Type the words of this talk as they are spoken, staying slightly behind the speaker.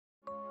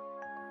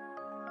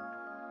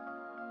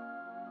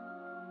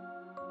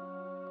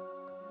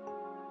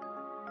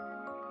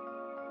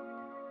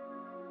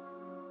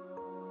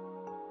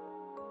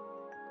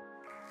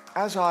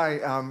As I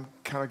am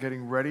kind of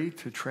getting ready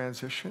to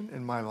transition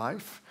in my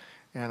life,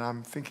 and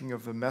I'm thinking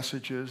of the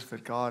messages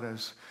that God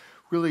has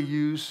really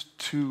used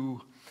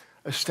to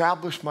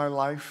establish my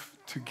life,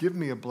 to give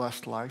me a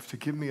blessed life, to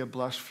give me a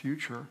blessed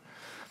future.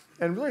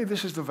 And really,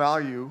 this is the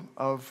value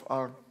of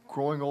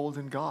growing old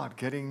in God,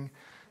 getting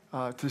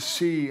to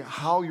see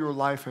how your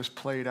life has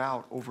played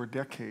out over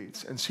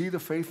decades and see the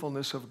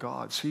faithfulness of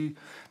God, see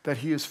that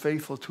He is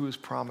faithful to His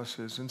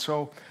promises. And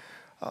so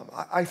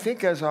I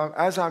think as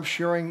I'm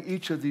sharing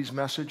each of these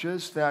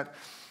messages that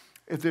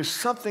if there's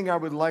something I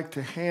would like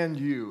to hand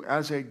you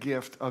as a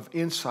gift of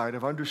insight,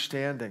 of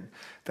understanding,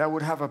 that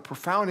would have a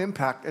profound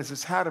impact as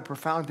it's had a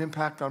profound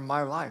impact on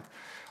my life.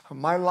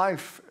 My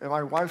life and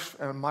my wife's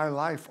and my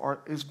life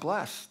is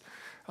blessed.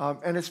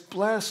 And it's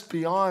blessed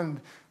beyond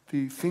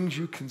the things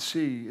you can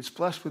see. It's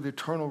blessed with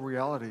eternal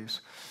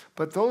realities.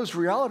 But those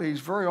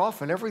realities, very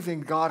often, everything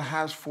God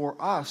has for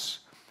us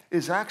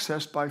is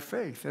accessed by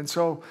faith. And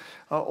so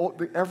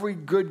every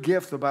good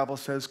gift, the Bible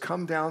says,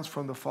 comes down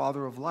from the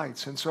Father of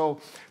lights. And so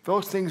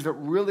those things that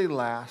really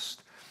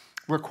last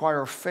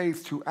require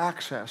faith to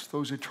access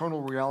those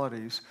eternal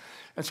realities.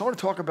 And so I want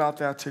to talk about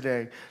that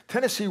today.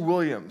 Tennessee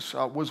Williams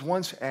was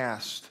once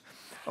asked,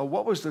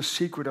 what was the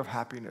secret of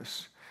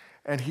happiness?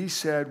 And he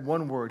said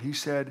one word. He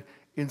said,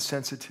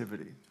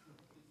 insensitivity.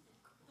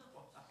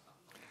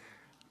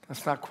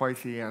 That's not quite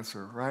the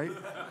answer, right?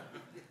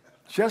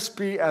 Just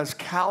be as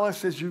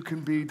callous as you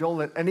can be. Don't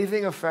let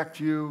anything affect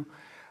you.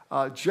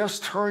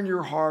 Just turn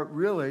your heart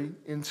really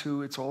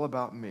into it's all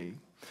about me.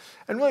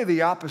 And really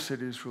the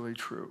opposite is really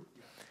true.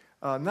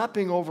 Not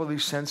being overly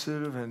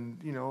sensitive and,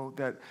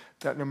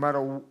 that no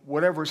matter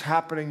whatever's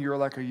happening, you're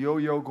like a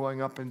yo-yo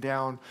going up and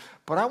down.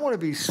 But I want to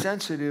be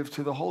sensitive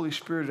to the Holy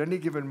Spirit at any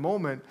given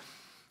moment.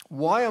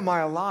 Why am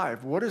I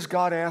alive? What is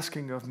God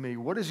asking of me?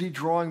 What is He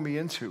drawing me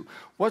into?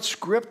 What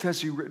script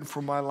has He written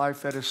for my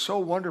life that is so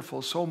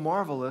wonderful, so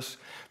marvelous,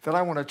 that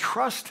I want to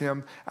trust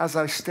Him as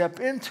I step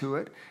into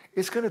it?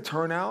 It's going to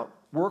turn out,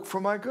 work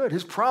for my good.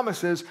 His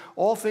promise is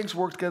all things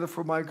work together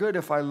for my good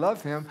if I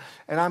love Him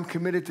and I'm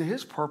committed to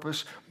His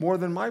purpose more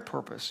than my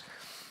purpose.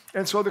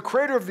 And so the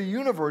creator of the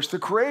universe, the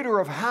creator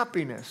of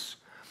happiness,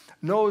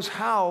 knows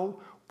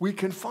how we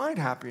can find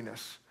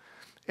happiness.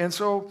 And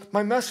so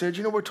my message,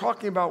 we're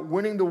talking about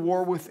winning the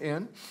war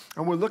within,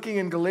 and we're looking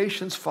in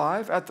Galatians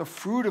 5 at the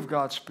fruit of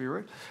God's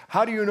Spirit.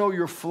 How do you know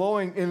you're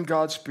flowing in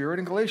God's Spirit?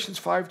 And Galatians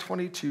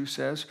 5:22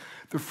 says,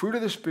 the fruit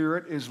of the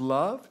Spirit is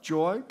love,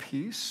 joy,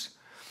 peace.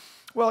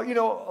 Well,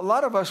 a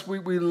lot of us,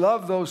 we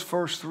love those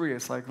first three.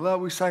 It's like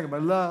love, we sang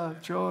about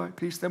love, joy,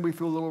 peace. Then we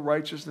threw a little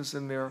righteousness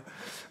in there.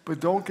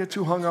 But don't get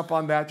too hung up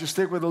on that. Just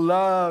stick with the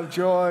love,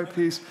 joy,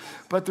 peace.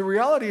 But the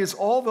reality is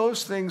all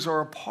those things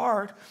are a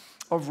part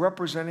of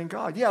representing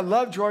God. Yeah,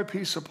 love, joy,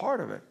 peace, a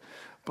part of it.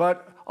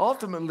 But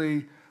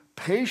ultimately,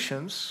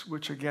 patience,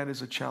 which again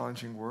is a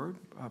challenging word.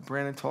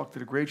 Brandon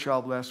did a great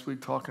job last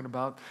week talking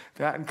about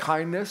that, and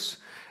kindness.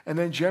 And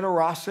then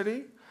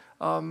generosity.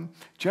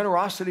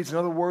 Generosity is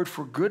another word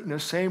for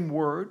goodness, same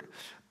word.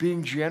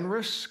 Being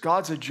generous.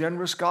 God's a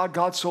generous God.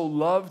 God so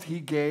loved, He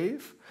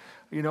gave.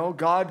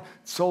 God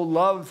so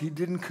loved, He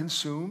didn't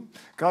consume.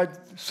 God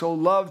so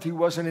loved, He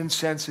wasn't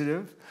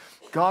insensitive.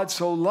 God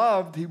so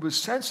loved, He was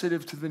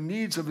sensitive to the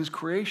needs of His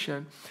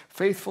creation,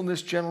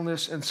 faithfulness,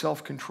 gentleness, and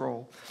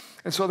self-control.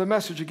 And so the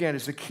message, again,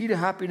 is the key to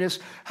happiness,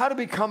 how to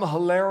become a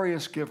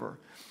hilarious giver.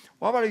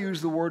 Why would I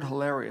use the word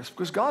hilarious?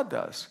 Because God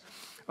does.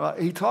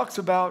 He talks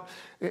about,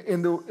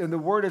 in the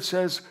word it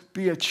says,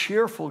 be a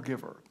cheerful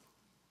giver.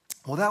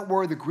 Well, that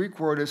word, the Greek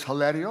word, is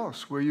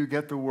hilarios, where you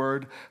get the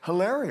word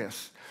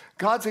hilarious.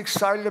 God's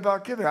excited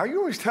about giving. I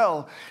always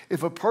tell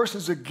if a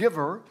person's a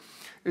giver,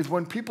 is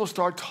when people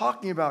start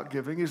talking about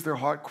giving, is their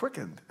heart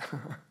quickened?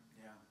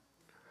 Yeah.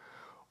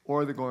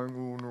 Or they're going,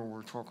 oh, no,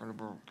 we're talking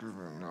about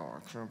giving. No,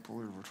 I can't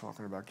believe we're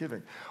talking about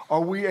giving. Are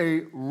we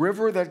a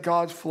river that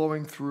God's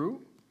flowing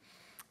through?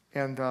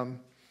 And,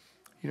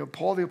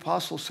 Paul the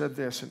Apostle said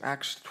this in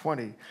Acts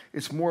 20.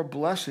 It's more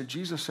blessed.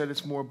 Jesus said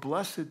it's more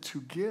blessed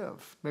to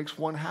give. Makes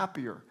one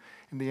happier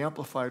in the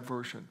Amplified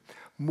Version.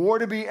 More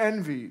to be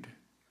envied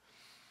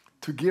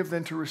to give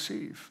than to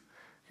receive.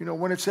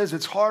 When it says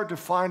it's hard to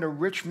find a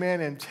rich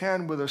man in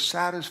 10 with a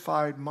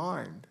satisfied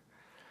mind,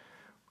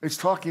 it's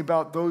talking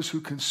about those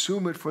who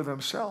consume it for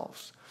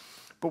themselves.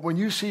 But when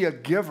you see a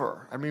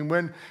giver,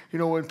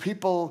 when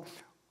people,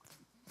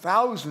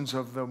 thousands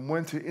of them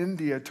went to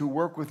India to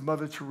work with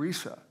Mother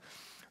Teresa,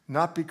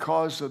 not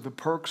because of the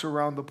perks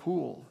around the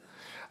pool,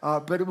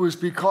 but it was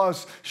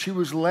because she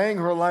was laying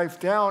her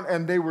life down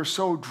and they were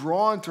so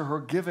drawn to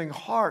her giving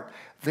heart,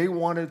 they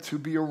wanted to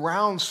be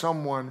around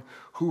someone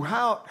who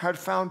had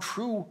found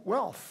true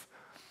wealth.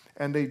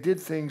 And they did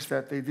things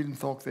that they didn't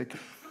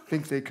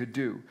think they could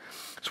do.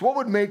 So what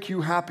would make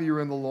you happier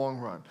in the long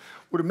run?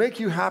 Would it make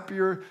you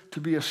happier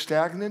to be a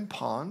stagnant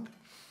pond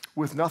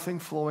with nothing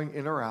flowing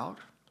in or out?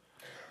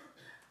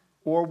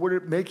 Or would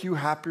it make you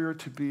happier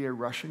to be a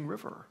rushing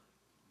river?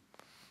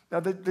 Now,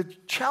 the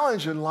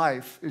challenge in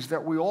life is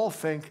that we all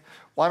think,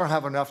 well, I don't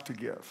have enough to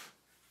give.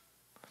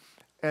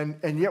 And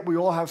yet we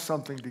all have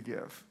something to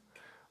give.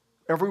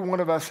 Every one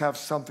of us have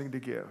something to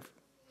give.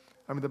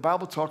 I mean, the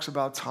Bible talks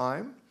about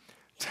time,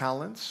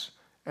 talents,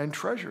 and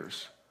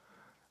treasures.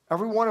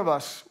 Every one of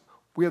us,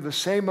 we have the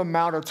same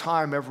amount of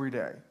time every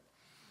day.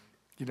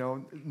 You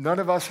know, none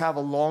of us have a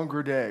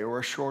longer day or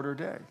a shorter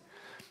day.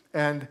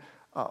 And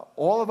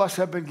all of us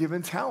have been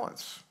given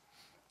talents.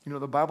 You know,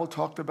 the Bible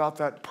talked about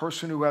that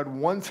person who had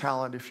one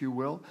talent, if you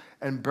will,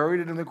 and buried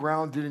it in the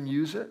ground, didn't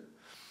use it.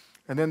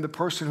 And then the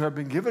person who had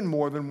been given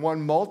more than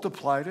one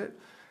multiplied it.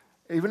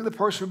 Even the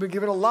person who had been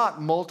given a lot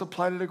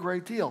multiplied it a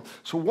great deal.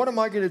 So what am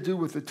I going to do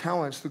with the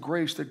talents, the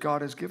grace that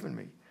God has given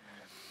me?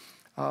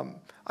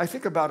 I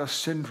think about a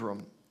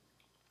syndrome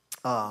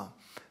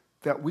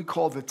that we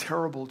call the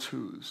terrible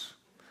twos.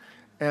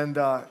 And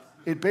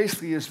it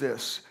basically is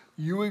this: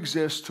 you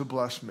exist to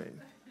bless me.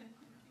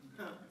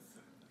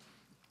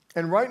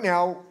 And right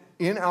now,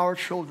 in our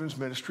children's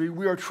ministry,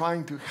 we are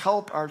trying to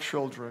help our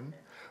children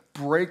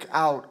break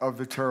out of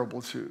the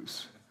terrible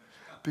twos.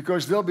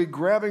 Because they'll be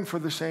grabbing for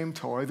the same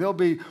toy. They'll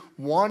be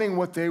wanting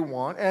what they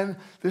want. And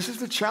this is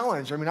the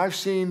challenge. I mean, I've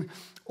seen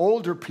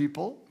older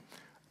people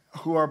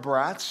who are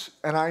brats,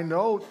 and I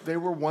know they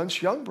were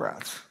once young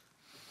brats.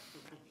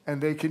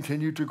 And they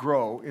continue to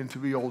grow into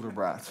the older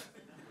brats.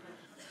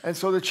 And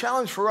so the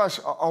challenge for us,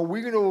 are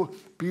we going to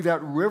be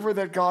that river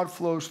that God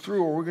flows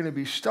through, or are we going to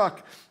be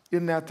stuck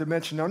in that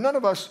dimension? Now, none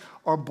of us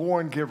are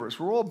born givers.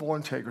 We're all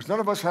born takers. None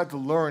of us had to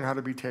learn how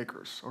to be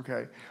takers,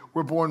 okay?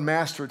 We're born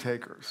master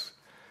takers.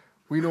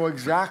 We know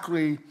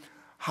exactly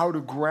how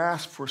to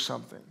grasp for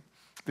something.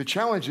 The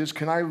challenge is,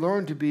 can I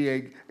learn to be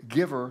a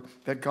giver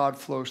that God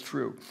flows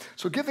through?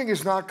 So giving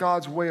is not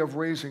God's way of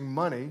raising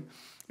money.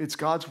 It's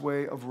God's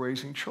way of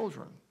raising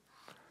children.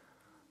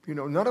 You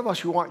know, none of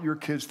us, you want your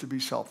kids to be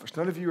selfish.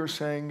 None of you are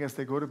saying as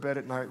they go to bed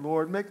at night,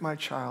 Lord, make my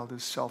child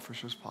as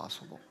selfish as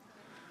possible.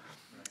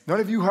 None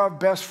of you have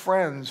best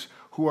friends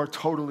who are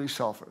totally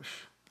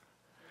selfish.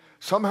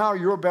 Somehow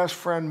your best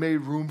friend made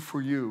room for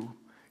you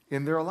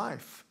in their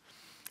life.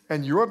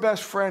 And your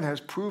best friend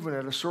has proven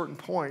at a certain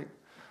point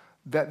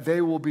that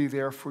they will be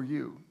there for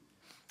you.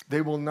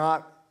 They will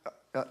not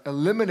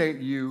eliminate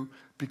you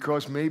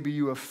because maybe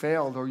you have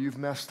failed or you've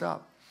messed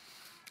up.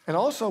 And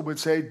also would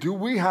say, do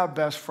we have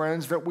best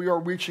friends that we are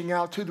reaching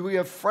out to? Do we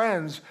have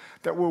friends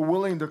that we're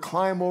willing to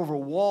climb over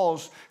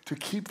walls to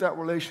keep that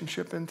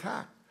relationship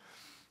intact?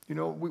 You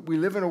know, we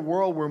live in a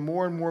world where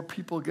more and more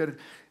people get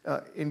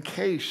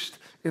encased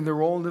in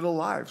their own little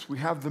lives. We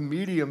have the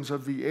mediums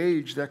of the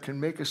age that can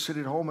make us sit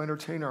at home and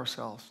entertain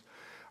ourselves.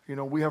 You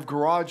know, we have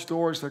garage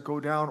doors that go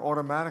down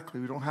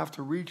automatically. We don't have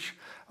to reach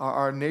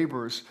our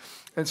neighbors.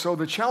 And so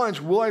the challenge,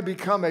 will I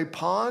become a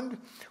pond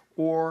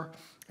or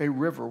a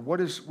river? What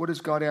is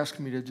God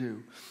asking me to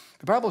do?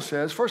 The Bible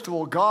says, first of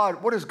all,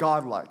 God, what is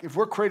God like? If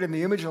we're created in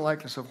the image and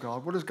likeness of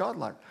God, what is God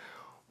like?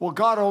 Well,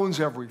 God owns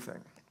everything.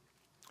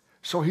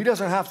 So he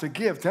doesn't have to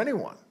give to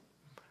anyone.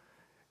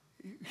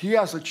 He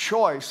has a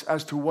choice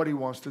as to what he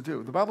wants to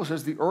do. The Bible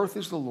says the earth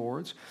is the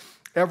Lord's,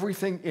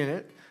 everything in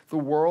it, the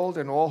world,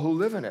 and all who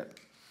live in it.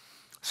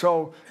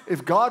 So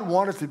if God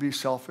wanted to be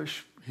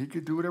selfish, he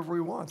could do whatever he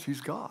wants.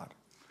 He's God.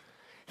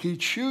 He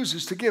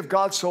chooses to give.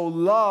 God so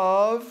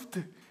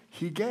loved,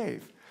 he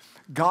gave.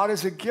 God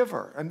is a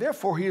giver, and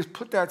therefore he has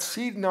put that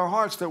seed in our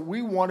hearts that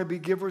we want to be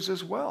givers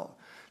as well.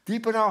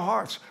 Deep in our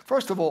hearts.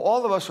 First of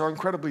all of us are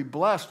incredibly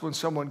blessed when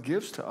someone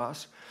gives to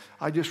us.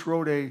 I just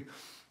wrote and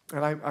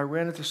I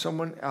ran into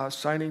someone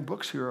signing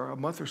books here a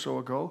month or so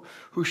ago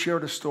who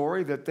shared a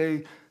story that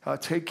they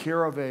take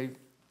care of a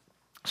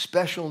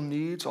special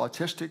needs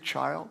autistic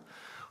child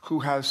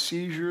who has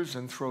seizures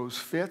and throws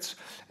fits.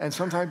 And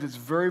sometimes it's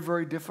very,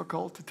 very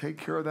difficult to take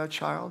care of that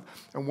child.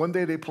 And one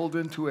day they pulled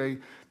into a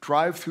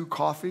drive-through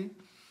coffee,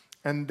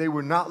 and they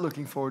were not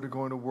looking forward to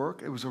going to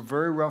work. It was a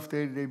very rough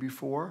day the day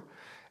before.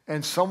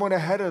 And someone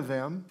ahead of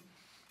them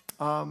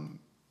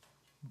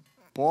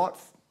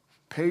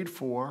paid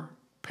forward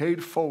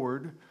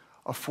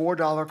a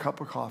 $4 cup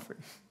of coffee.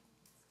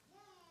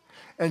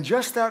 And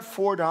just that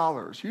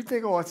 $4, you'd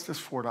think, oh, it's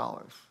just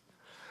 $4.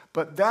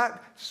 But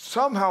that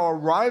somehow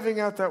arriving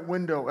at that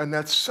window and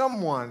that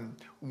someone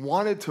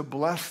wanted to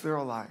bless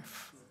their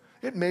life,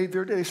 it made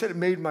their day. They said, it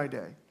made my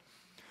day.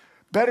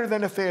 Better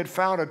than if they had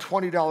found a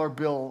 $20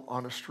 bill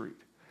on the street.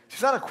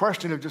 It's not a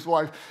question of just,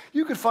 well,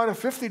 you could find a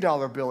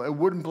 $50 bill. It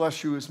wouldn't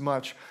bless you as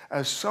much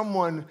as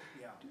someone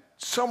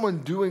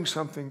doing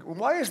something.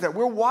 Why is that?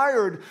 We're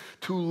wired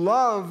to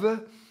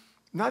love,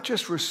 not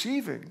just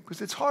receiving,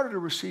 because it's harder to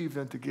receive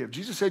than to give.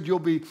 Jesus said you'll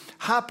be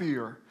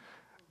happier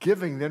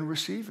giving than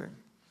receiving.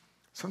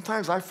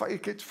 Sometimes I find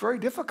it gets very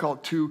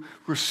difficult to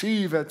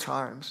receive at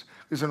times.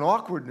 There's an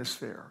awkwardness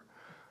there.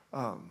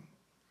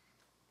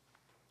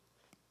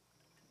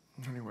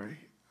 Anyway,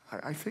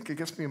 I think it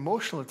gets me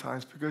emotional at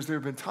times because there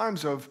have been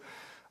times of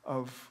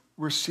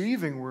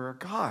receiving where,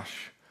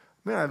 gosh,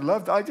 man,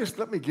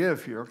 let me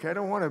give here, okay? I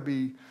don't want to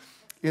be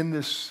in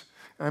this.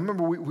 And I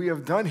remember we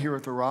have done here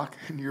at The Rock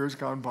in years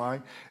gone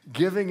by,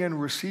 giving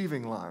and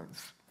receiving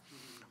lines,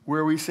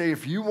 where we say,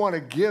 if you want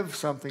to give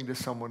something to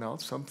someone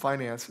else, some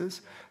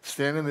finances,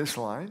 stand in this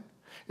line.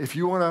 if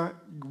you want to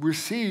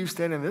receive,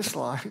 stand in this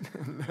line.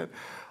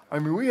 I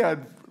mean, we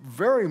had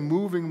very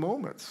moving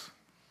moments.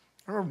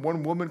 I remember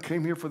one woman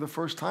came here for the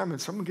first time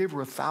and someone gave her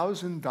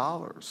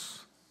 $1,000.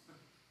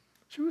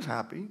 She was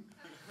happy.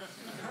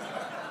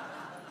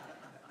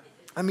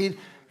 I mean,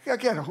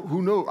 again,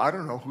 who knew? I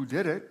don't know who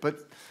did it,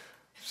 but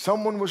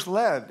someone was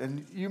led.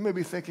 And you may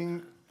be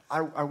thinking,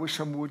 I wish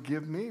someone would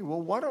give me.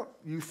 Well, why don't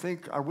you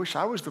think, I wish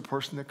I was the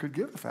person that could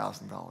give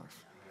 $1,000? In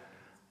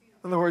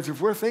other words, if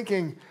we're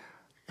thinking,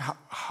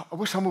 I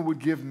wish someone would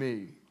give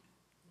me.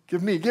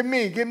 Give me.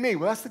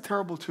 Well, that's the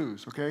terrible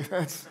twos, okay?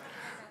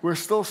 We're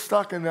still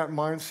stuck in that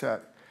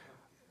mindset.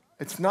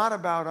 It's not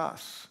about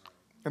us.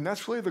 And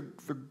that's really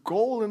the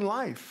goal in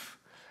life.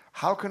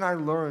 How can I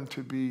learn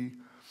to be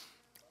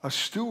a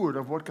steward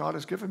of what God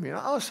has given me? And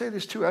I'll say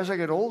this too, as I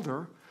get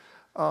older,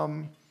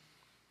 there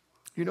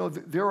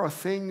are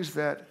things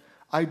that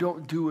I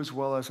don't do as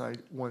well as I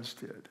once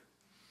did.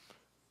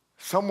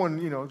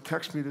 Someone,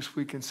 texted me this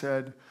week and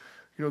said,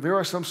 there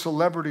are some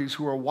celebrities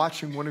who are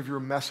watching one of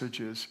your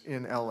messages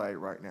in LA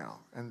right now.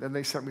 And then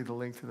they sent me the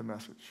link to the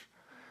message.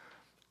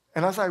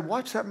 And as I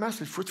watched that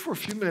message, for a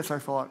few minutes I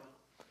thought,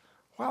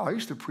 wow, I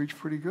used to preach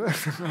pretty good.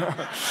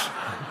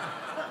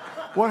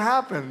 What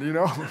happened,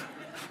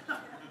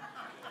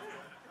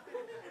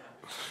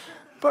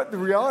 But the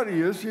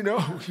reality is, you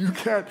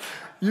get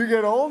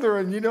older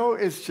and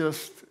it's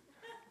just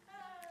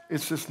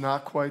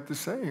not quite the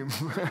same.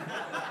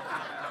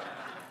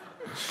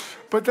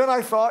 But then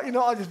I thought,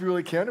 I'll just be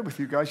really candid with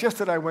you guys.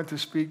 Yesterday I went to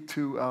speak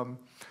to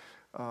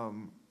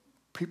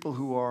people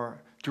who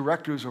are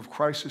directors of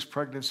crisis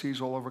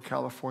pregnancies all over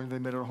California. They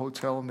met at a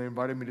hotel and they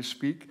invited me to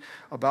speak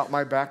about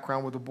my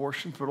background with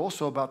abortions, but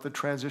also about the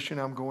transition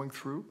I'm going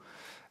through.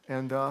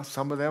 And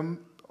some of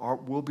them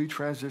will be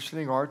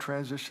transitioning, are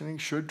transitioning,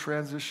 should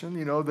transition.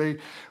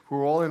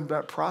 We're all in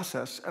that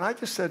process. And I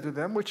just said to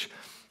them, which,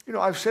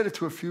 I've said it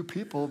to a few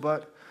people,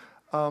 but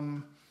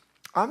I'm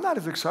not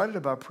as excited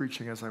about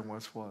preaching as I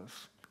once was.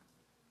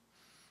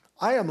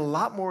 I am a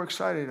lot more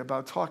excited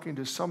about talking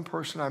to some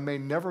person I may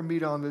never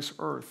meet on this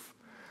earth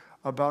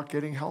about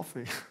getting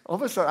healthy. All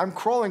of a sudden, I'm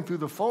crawling through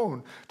the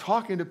phone,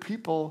 talking to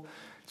people.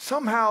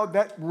 Somehow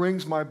that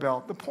rings my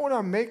bell. The point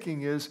I'm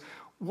making is,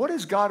 what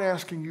is God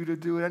asking you to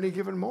do at any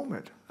given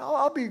moment?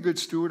 I'll be a good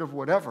steward of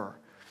whatever.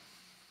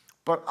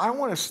 But I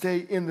want to stay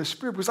in the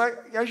Spirit. Because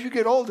as you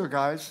get older,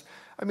 guys,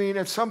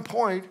 at some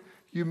point,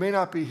 you may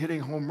not be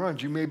hitting home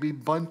runs. You may be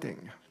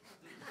bunting.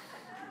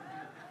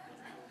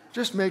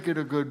 Just make it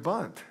a good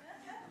bunt.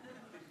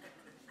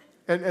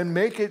 And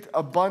make it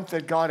a bunt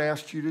that God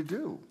asked you to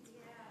do.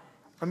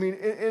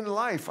 In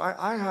life,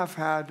 I have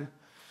had,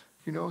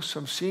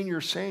 some senior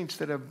saints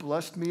that have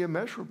blessed me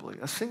immeasurably.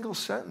 A single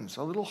sentence,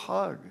 a little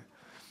hug,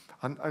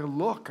 a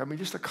look,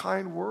 just a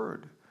kind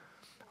word.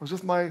 I was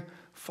with my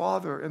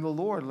father in the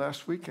Lord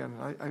last weekend.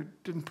 I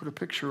didn't put a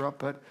picture up,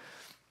 but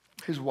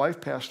his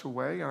wife passed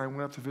away, and I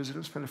went up to visit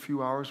him, spent a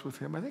few hours with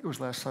him. I think it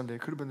was last Sunday.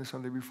 It could have been the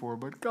Sunday before,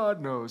 but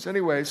God knows.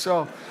 Anyway,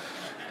 so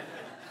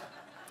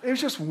it was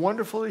just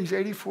wonderful. He's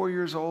 84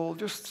 years old,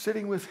 just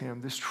sitting with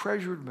him, this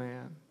treasured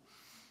man.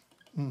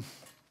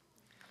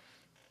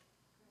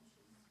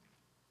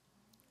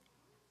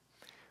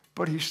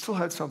 But he still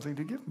had something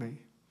to give me.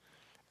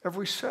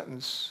 Every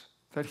sentence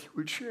that he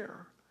would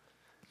share,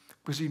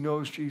 because he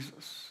knows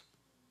Jesus.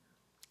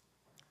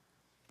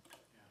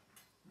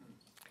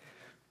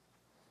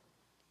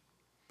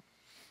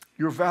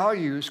 Your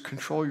values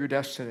control your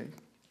destiny.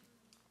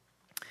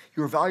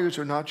 Your values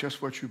are not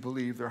just what you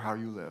believe, they're how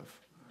you live.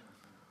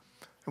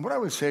 And what I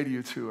would say to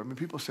you too,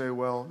 people say,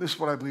 well, this is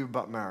what I believe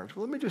about marriage.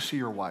 Well, let me just see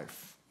your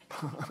wife.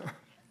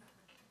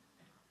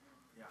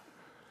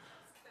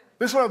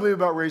 This is what I believe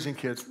about raising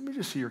kids. Let me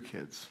just see your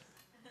kids.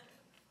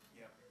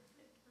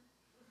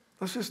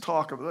 Let's just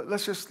talk.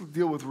 Let's just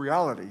deal with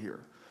reality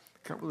here.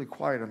 Got really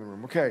quiet in the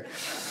room. Okay.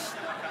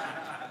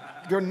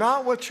 They're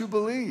not what you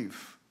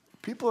believe.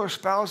 People are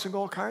espousing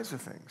all kinds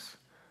of things.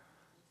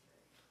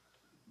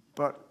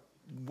 But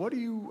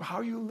how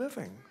are you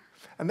living?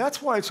 And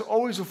that's why it's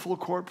always a full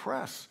court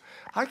press.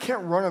 I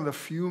can't run on the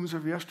fumes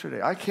of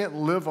yesterday. I can't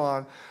live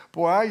on,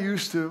 I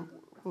used to.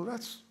 Well,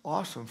 that's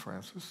awesome,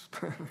 Francis.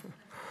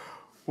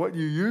 What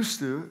you used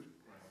to,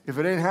 if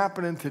it ain't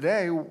happening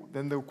today,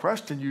 then the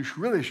question you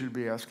really should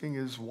be asking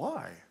is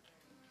why?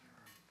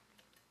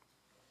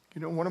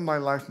 One of my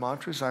life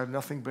mantras, I have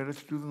nothing better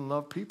to do than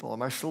love people.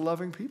 Am I still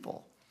loving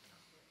people?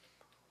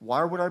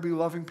 Why would I be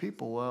loving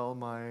people? Well,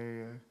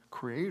 my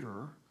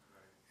Creator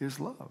is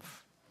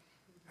love.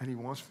 And he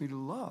wants me to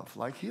love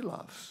like he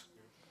loves.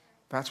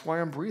 That's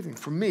why I'm breathing,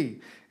 for me.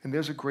 And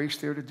there's a grace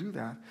there to do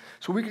that.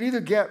 So we can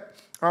either get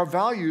our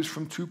values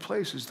from two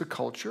places, the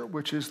culture,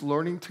 which is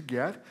learning to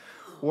get,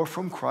 or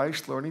from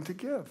Christ, learning to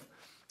give.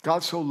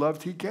 God so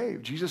loved, he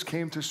gave. Jesus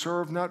came to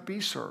serve, not be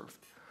served.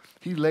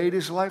 He laid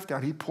his life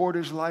down. He poured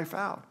his life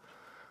out.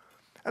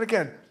 And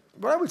again,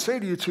 what I would say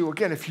to you too,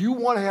 again, if you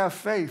want to have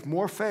faith,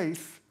 more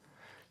faith,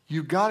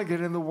 you've got to get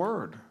in the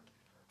Word.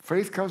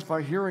 Faith comes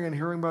by hearing, and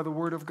hearing by the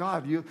Word of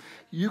God.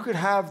 You could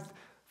have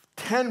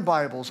 10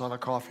 Bibles on a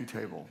coffee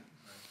table.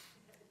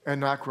 and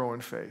not grow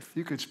in faith.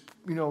 You could,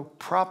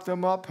 prop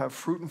them up, have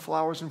fruit and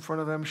flowers in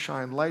front of them,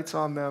 shine lights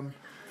on them.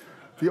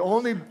 The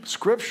only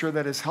scripture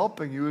that is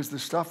helping you is the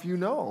stuff you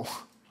know.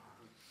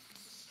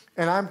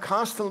 And I'm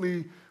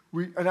constantly,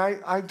 and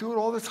I do it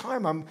all the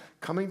time. I'm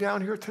coming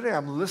down here today.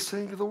 I'm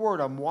listening to the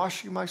Word. I'm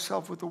washing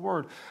myself with the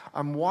Word.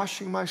 I'm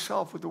washing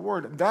myself with the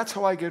Word. That's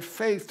how I get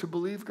faith to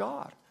believe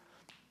God.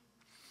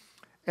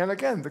 And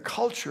again, the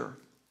culture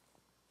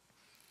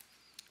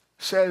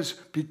says,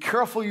 be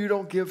careful you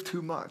don't give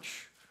too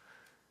much,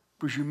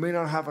 because you may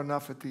not have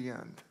enough at the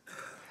end.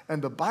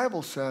 And the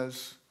Bible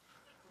says,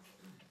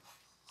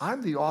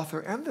 I'm the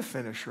author and the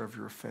finisher of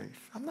your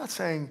faith. I'm not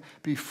saying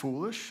be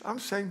foolish. I'm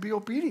saying be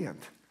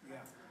obedient. Yeah.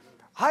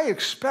 I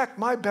expect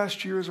my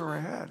best years are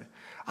ahead.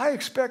 I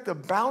expect a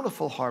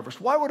bountiful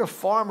harvest. Why would a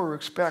farmer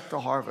expect a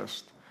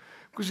harvest?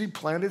 Because he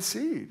planted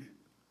seed.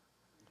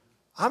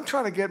 I'm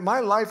trying to get,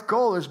 my life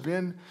goal has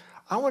been,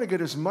 I want to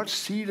get as much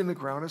seed in the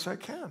ground as I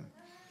can.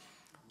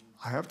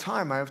 I have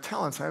time, I have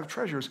talents, I have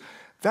treasures.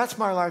 That's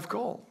my life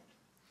goal.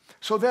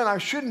 So then I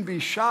shouldn't be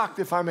shocked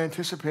if I'm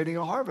anticipating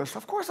a harvest.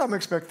 Of course I'm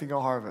expecting a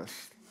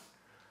harvest.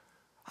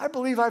 I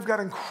believe I've got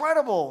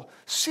incredible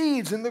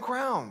seeds in the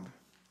ground.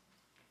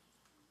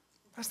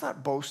 That's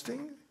not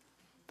boasting.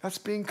 That's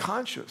being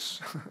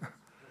conscious.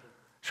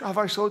 Sure, have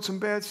I sowed some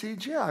bad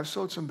seeds? Yeah, I've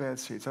sowed some bad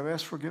seeds. I've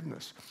asked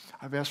forgiveness.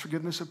 I've asked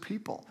forgiveness of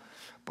people.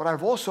 But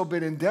I've also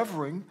been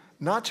endeavoring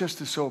not just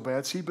to sow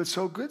bad seed, but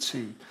sow good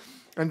seed,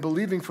 and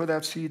believing for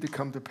that seed to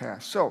come to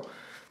pass. So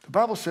the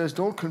Bible says,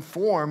 don't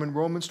conform in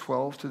Romans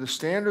 12 to the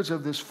standards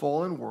of this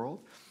fallen world.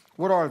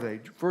 What are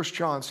they? 1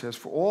 John says,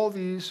 for all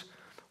these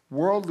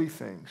worldly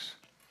things,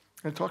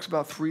 and it talks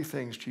about three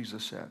things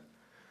Jesus said.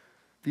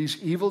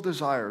 These evil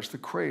desires, the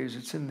craze,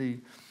 it's in the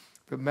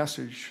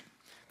message,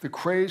 the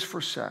craze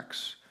for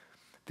sex,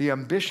 the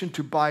ambition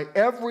to buy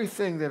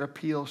everything that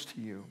appeals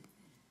to you,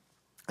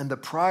 and the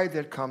pride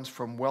that comes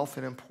from wealth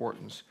and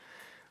importance.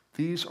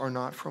 These are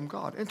not from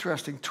God.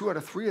 Interesting, 2 out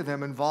of 3 of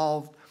them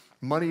involve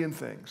money and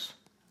things.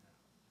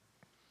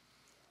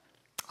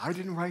 I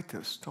didn't write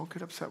this. Don't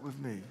get upset with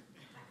me.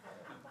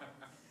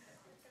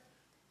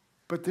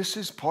 But this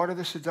is part of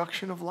the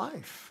seduction of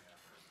life.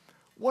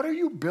 What are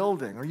you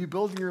building? Are you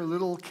building your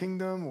little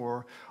kingdom,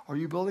 or are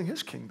you building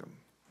his kingdom?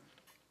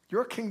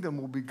 Your kingdom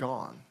will be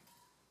gone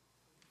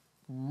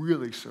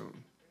really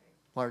soon,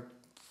 like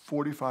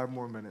 45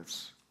 more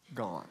minutes,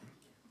 gone.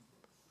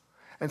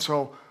 And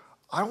so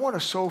I want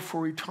to sow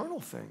for eternal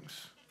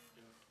things.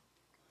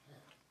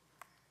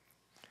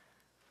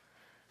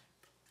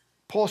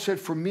 Paul said,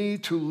 for me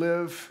to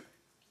live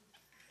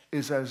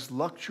is as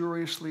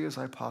luxuriously as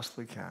I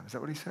possibly can. Is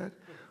that what he said?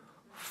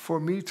 For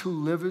me to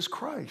live is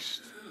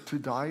Christ, to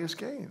die is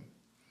gain.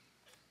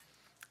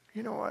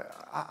 You know,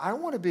 I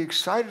want to be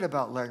excited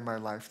about laying my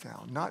life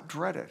down, not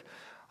dread it.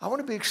 I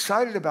want to be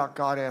excited about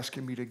God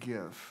asking me to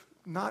give,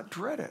 not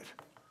dread it.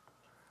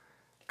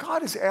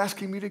 God is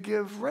asking me to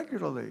give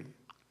regularly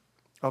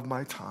of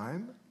my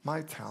time,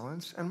 my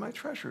talents, and my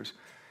treasures.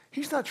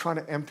 He's not trying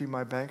to empty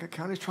my bank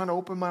account. He's trying to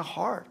open my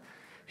heart.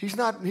 He's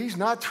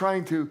not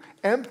trying to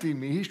empty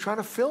me. He's trying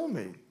to fill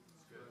me.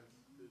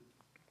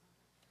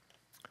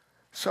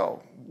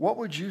 So, what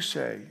would you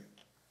say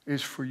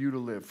is for you to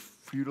live?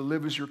 For you to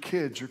live as your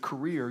kids, your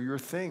career, your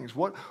things.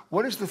 What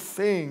is the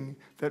thing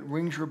that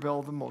rings your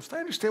bell the most? I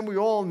understand we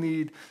all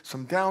need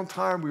some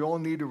downtime. We all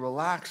need to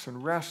relax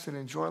and rest and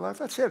enjoy life.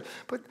 That's it.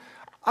 But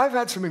I've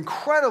had some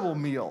incredible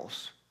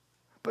meals,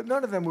 but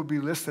none of them would be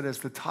listed as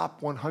the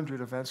top 100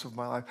 events of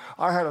my life.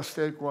 I had a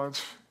steak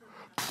once.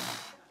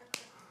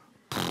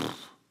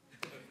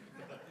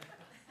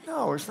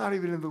 No, it's not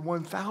even in the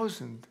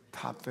 1,000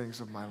 top things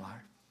of my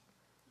life.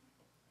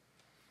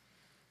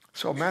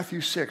 So Matthew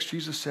 6,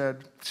 Jesus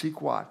said,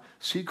 seek what?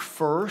 Seek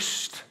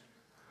first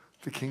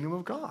the kingdom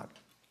of God.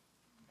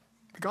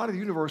 The God of the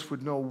universe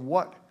would know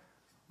what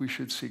we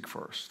should seek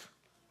first.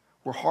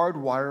 We're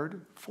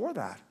hardwired for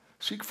that.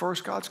 Seek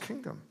first God's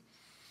kingdom.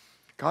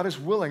 God is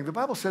willing. The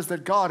Bible says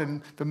that God,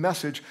 in the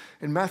message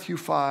in Matthew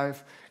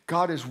 5,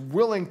 God is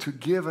willing to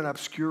give in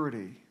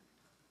obscurity.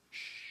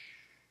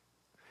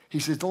 He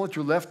says, don't let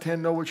your left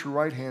hand know what your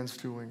right hand's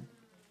doing.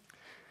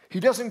 He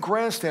doesn't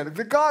grandstand it.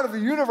 The God of the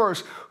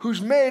universe, who's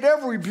made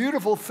every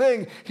beautiful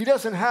thing, he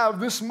doesn't have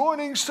this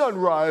morning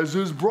sunrise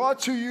is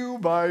brought to you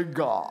by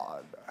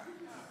God.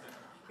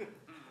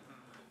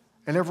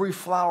 And every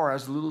flower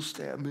has a little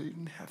stamp made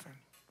in heaven.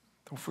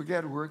 Don't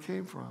forget where it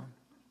came from.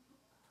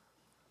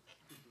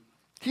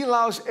 He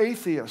allows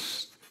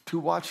atheists to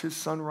watch his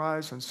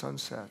sunrise and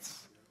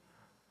sunsets.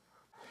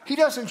 He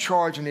doesn't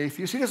charge an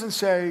atheist. He doesn't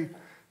say,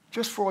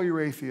 just for all your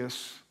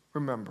atheists,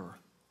 remember,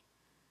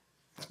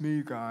 it's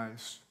me,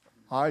 guys.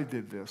 I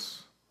did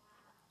this.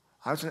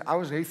 I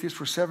was an atheist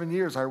for 7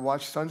 years. I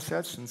watched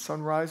sunsets and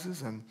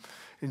sunrises and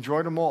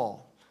enjoyed them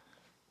all.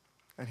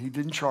 And he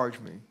didn't charge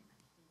me.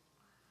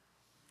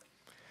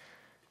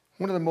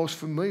 One of the most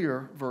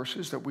familiar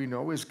verses that we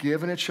know is,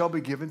 give and it shall be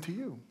given to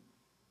you.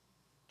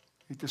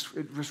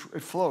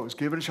 It flows.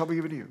 Give and it shall be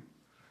given to you.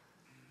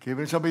 Give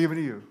and it shall be given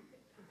to you.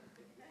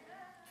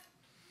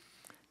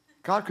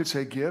 God could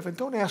say, give, and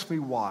don't ask me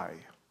why.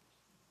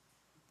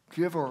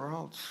 Give or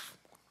else.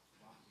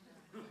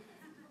 You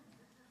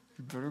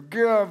better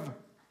give.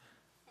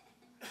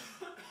 I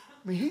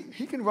mean,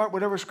 he can write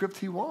whatever script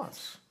he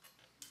wants.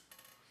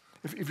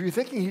 If you're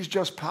thinking he's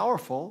just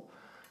powerful,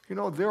 you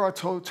know, there are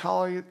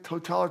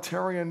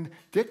totalitarian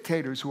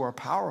dictators who are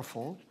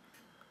powerful,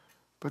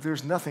 but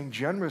there's nothing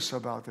generous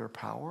about their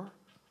power.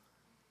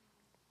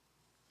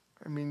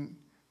 I mean,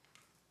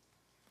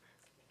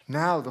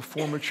 now the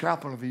former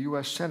chaplain of the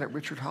U.S. Senate,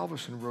 Richard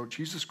Halverson, wrote,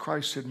 Jesus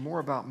Christ said more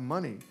about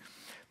money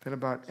than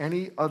about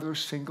any other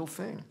single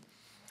thing.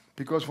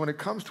 Because when it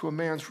comes to a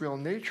man's real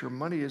nature,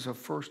 money is of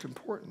first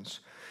importance.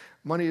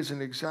 Money is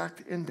an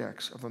exact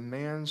index of a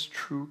man's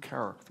true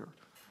character.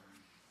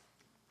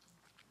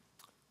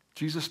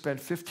 Jesus spent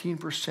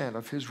 15%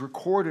 of his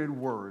recorded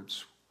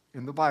words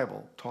in the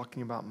Bible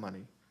talking about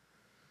money.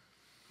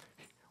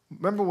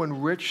 Remember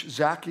when rich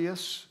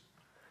Zacchaeus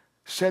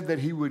said that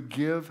he would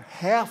give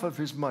half of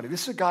his money.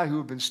 This is a guy who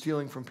had been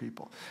stealing from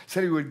people.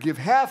 Said he would give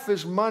half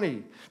his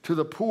money to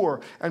the poor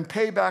and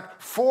pay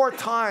back 4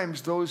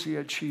 times those he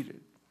had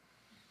cheated.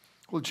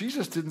 Well,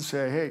 Jesus didn't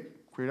say, hey,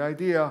 great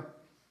idea.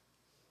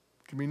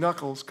 Give me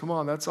knuckles. Come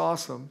on, that's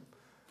awesome.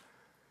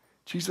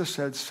 Jesus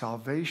said,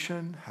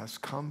 salvation has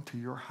come to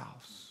your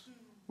house.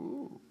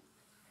 Ooh,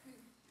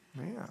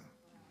 man,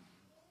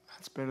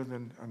 that's better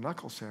than a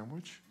knuckle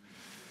sandwich.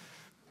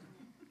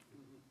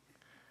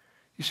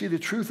 You see, the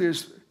truth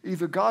is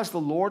either God's the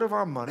Lord of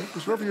our money,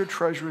 because wherever your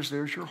treasure is,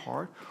 there's your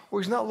heart, or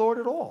he's not Lord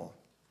at all.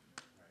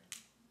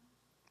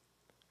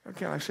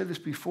 Okay, I said this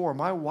before.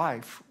 My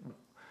wife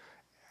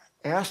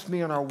asked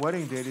me on our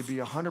wedding day to be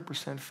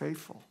 100%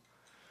 faithful.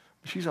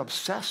 She's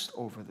obsessed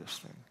over this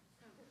thing.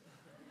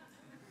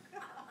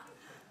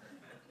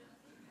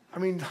 I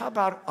mean, how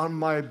about on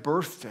my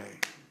birthday?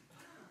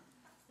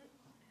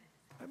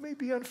 I may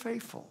be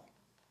unfaithful.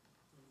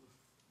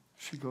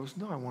 She goes,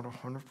 no, I want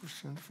 100%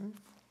 faithful.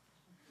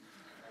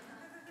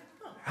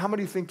 How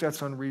many think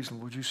that's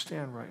unreasonable? Would you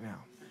stand right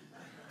now?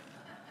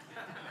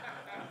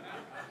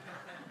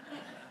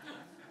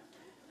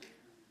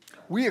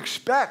 We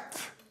expect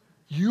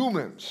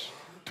humans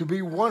to be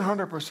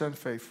 100%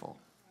 faithful.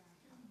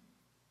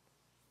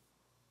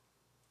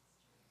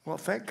 Well,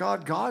 thank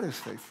God God is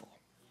faithful.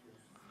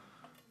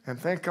 And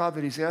thank God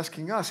that he's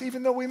asking us,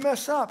 even though we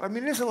mess up. I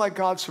mean, it isn't like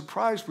God's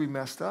surprised we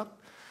messed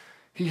up.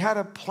 He had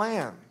a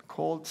plan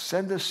called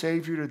send a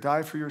Savior to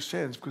die for your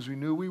sins because we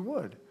knew we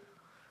would.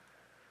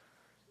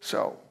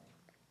 So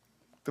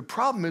the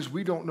problem is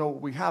we don't know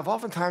what we have.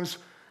 Oftentimes,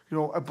 you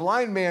know, a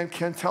blind man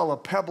can't tell a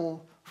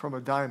pebble from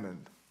a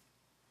diamond.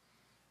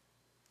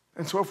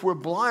 And so if we're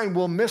blind,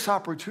 we'll miss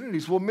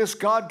opportunities. We'll miss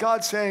God.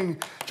 God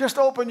saying, just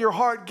open your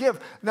heart,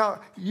 give.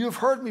 Now, you've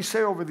heard me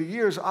say over the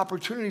years,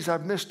 opportunities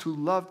I've missed to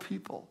love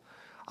people.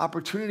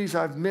 Opportunities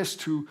I've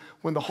missed to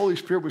when the Holy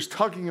Spirit was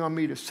tugging on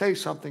me to say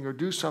something or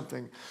do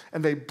something,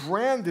 and they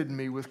branded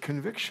me with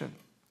conviction.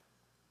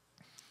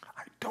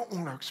 I don't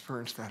want to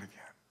experience that again.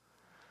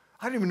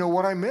 I didn't even know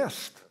what I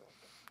missed.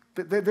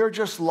 They're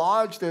just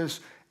lodged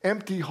as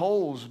empty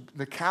holes,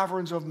 the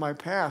caverns of my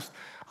past.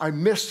 I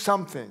missed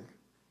something.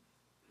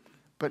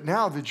 But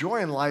now the joy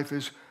in life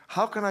is,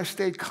 how can I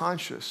stay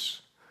conscious?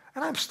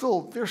 And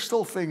there's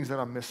still things that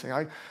I'm missing.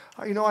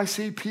 I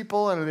see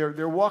people and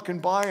they're walking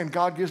by and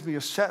God gives me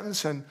a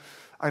sentence and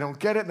I don't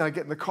get it. And I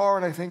get in the car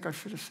and I think I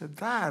should have said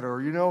that,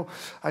 or,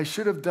 I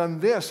should have done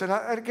this. And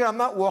again, I'm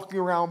not walking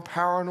around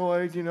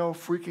paranoid,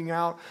 freaking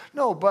out.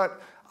 No,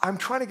 but I'm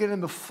trying to get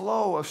in the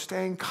flow of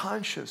staying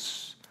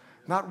conscious,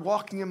 not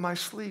walking in my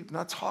sleep,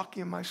 not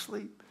talking in my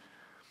sleep.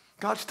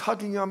 God's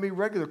tugging on me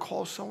regularly.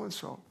 Call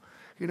so-and-so.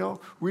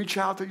 Reach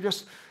out to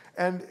just,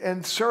 and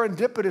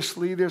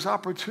serendipitously, there's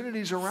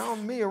opportunities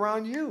around me,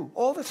 around you,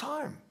 all the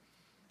time.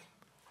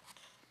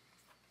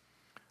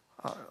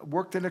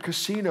 Worked in a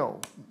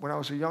casino when I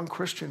was a young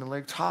Christian in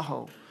Lake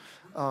Tahoe.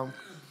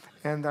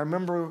 And I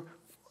remember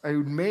a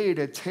maid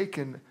had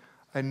taken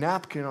a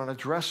napkin on a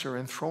dresser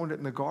and thrown it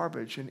in the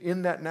garbage. And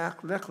in that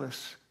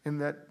necklace, in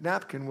that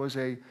napkin was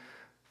a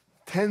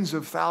tens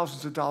of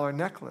thousands of dollar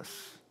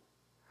necklace.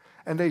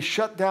 And they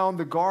shut down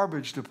the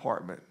garbage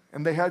department.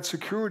 And they had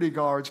security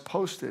guards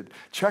posted,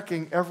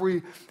 checking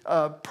every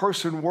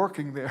person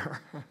working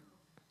there.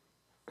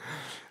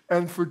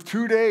 And for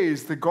 2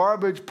 days, the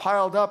garbage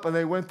piled up, and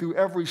they went through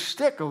every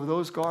stick of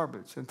those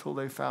garbage until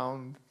they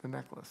found the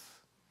necklace.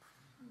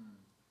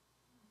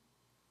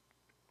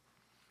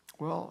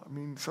 Well,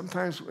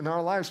 sometimes in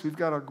our lives, we've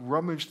got to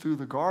rummage through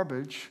the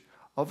garbage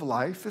of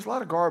life. There's a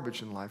lot of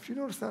garbage in life. You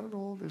notice that at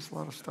all? There's a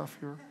lot of stuff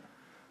here.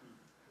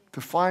 To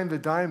find the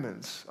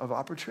diamonds of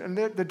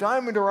opportunity. And the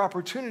diamond are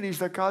opportunities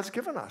that God's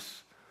given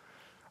us.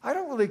 I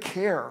don't really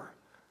care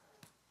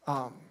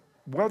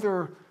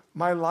whether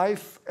my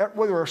life,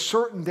 whether a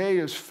certain day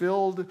is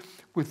filled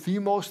with the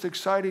most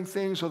exciting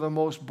things or the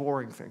most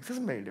boring things. It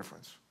doesn't make any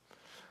difference.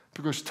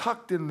 Because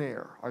tucked in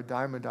there are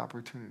diamond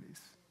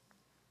opportunities.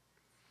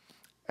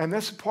 And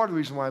that's part of the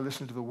reason why I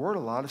listen to the Word a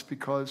lot, is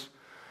because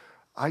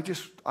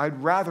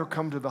I'd rather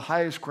come to the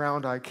highest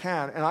ground I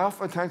can. And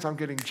oftentimes I'm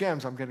getting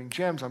gems, I'm getting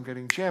gems, I'm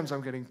getting gems,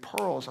 I'm getting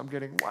pearls, I'm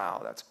getting,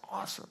 wow, that's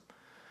awesome.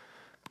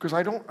 Because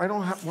I don't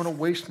want to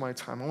waste my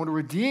time. I want to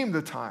redeem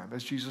the time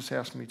as Jesus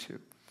asked me to.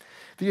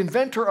 The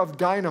inventor of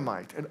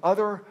dynamite and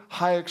other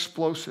high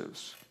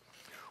explosives,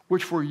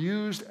 which were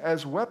used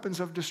as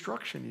weapons of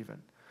destruction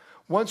even,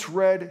 once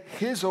read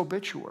his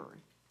obituary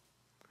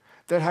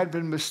that had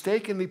been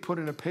mistakenly put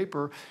in a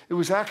paper. It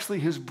was actually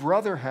his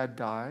brother had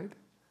died,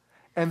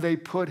 and they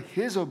put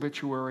his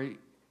obituary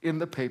in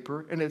the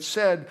paper, and it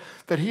said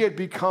that he had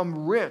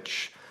become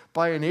rich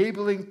by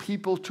enabling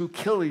people to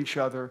kill each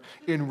other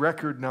in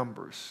record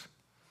numbers.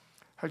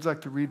 How'd you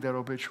like to read that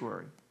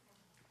obituary?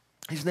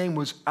 His name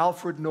was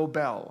Alfred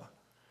Nobel.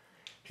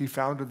 He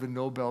founded the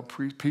Nobel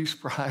Peace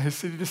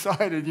Prize, and he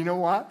decided, you know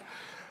what?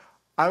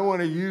 I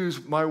want to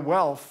use my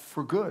wealth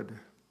for good.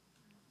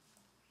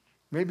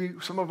 Maybe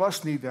some of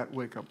us need that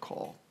wake-up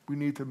call. We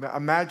need to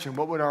imagine,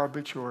 what would our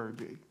obituary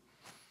be?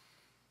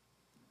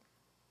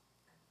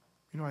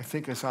 You know, I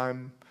think as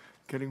I'm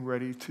getting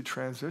ready to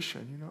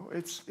transition, you know,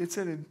 it's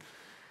an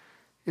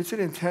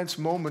intense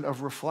moment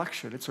of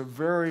reflection. It's a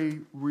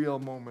very real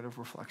moment of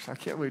reflection. I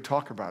can't really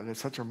talk about it.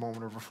 It's such a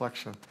moment of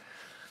reflection.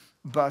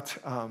 But,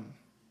 and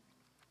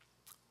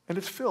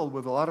it's filled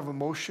with a lot of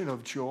emotion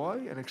of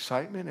joy and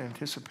excitement and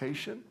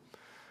anticipation,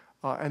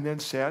 and then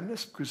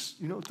sadness, because,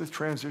 you know, the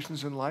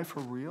transitions in life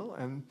are real,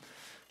 and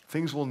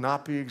things will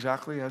not be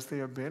exactly as they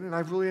have been, and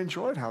I've really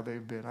enjoyed how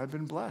they've been. I've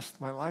been blessed.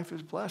 My life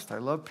is blessed. I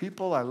love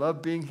people. I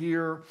love being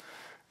here.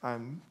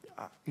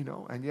 You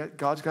know, and yet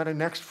God's got a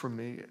next for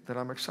me that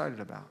I'm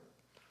excited about.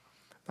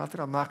 Not that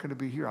I'm not going to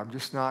be here. I'm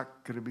just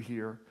not going to be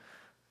here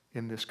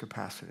in this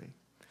capacity.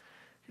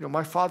 You know,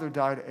 my father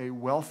died a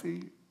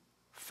wealthy,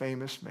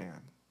 famous man.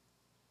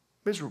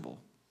 Miserable.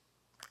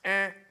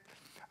 I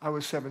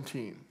was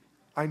 17.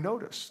 I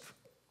noticed.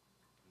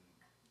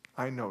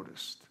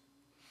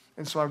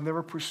 And so I've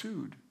never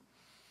pursued.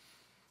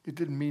 It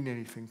didn't mean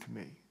anything to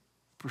me.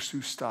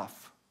 Pursue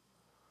stuff.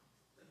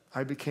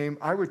 I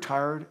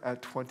retired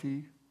at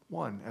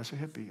 21 as a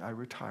hippie. I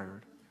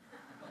retired.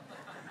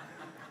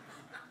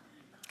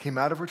 Came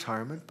out of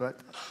retirement, but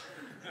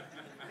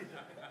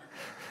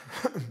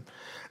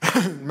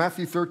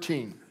Matthew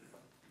 13.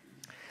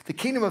 The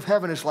kingdom of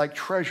heaven is like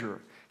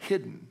treasure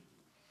hidden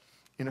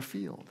in a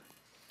field.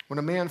 When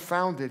a man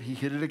found it, he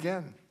hid it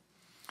again.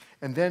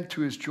 And then,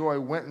 to his joy,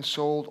 went and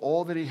sold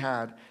all that he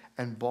had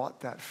and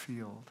bought that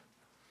field.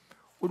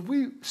 Would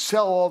we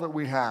sell all that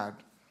we had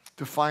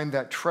to find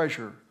that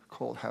treasure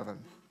called heaven?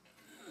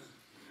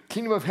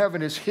 Kingdom of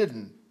heaven is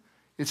hidden.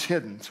 It's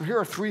hidden. So here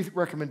are 3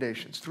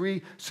 recommendations,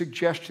 3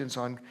 suggestions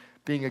on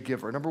being a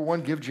giver. Number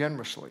 1, give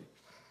generously.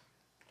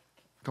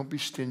 Don't be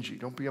stingy.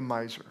 Don't be a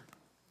miser.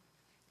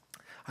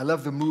 I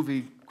love the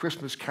movie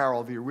Christmas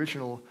Carol, the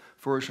original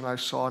version I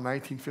saw,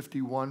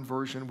 1951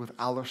 version with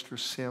Alistair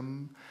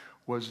Sim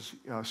was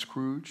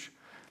Scrooge.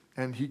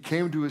 And he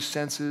came to his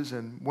senses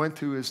and went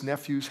to his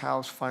nephew's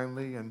house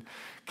finally and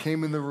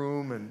came in the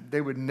room, and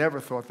they would never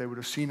thought they would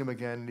have seen him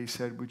again. And he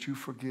said, "Would you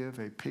forgive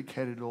a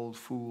pig-headed old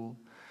fool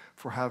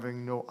for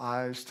having no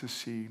eyes to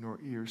see nor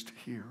ears to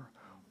hear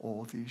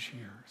all these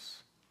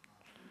years?"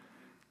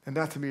 And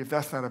that, to me, if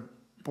that's not a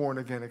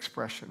born-again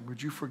expression,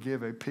 would you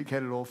forgive a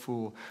pig-headed old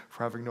fool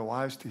for having no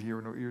eyes to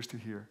hear, no ears to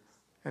hear?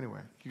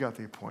 Anyway, you got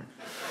the point.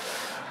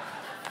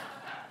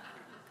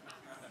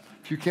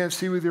 If you can't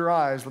see with your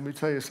eyes, let me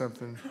tell you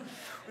something,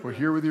 or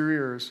hear with your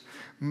ears.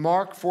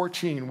 Mark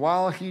 14,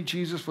 while he,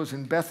 Jesus, was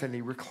in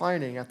Bethany,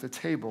 reclining at the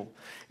table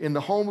in the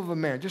home of a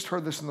man, just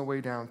heard this on the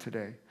way down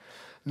today,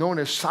 known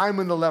as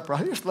Simon the leper.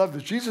 I just love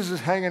this. Jesus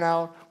is hanging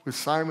out with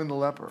Simon the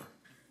leper.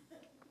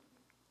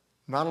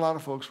 Not a lot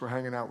of folks were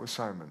hanging out with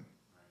Simon.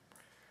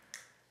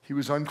 He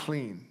was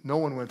unclean. No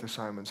one went to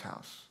Simon's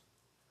house.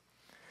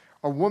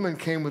 A woman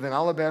came with an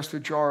alabaster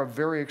jar of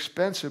very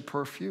expensive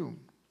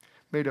perfume,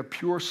 made of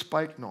pure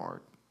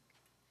spikenard.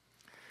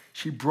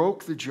 She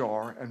broke the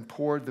jar and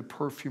poured the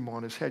perfume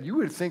on his head. You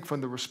would think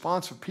from the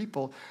response of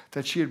people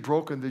that she had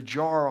broken the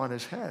jar on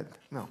his head.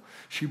 No,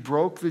 she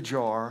broke the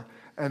jar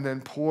and then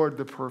poured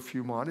the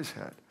perfume on his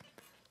head.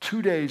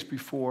 2 days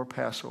before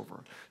Passover,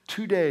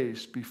 2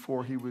 days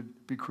before he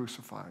would be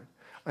crucified,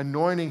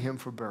 anointing him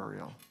for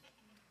burial.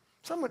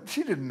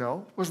 She didn't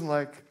know. It wasn't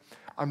like,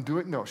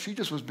 no, she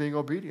just was being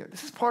obedient.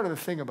 This is part of the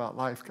thing about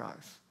life,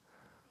 guys.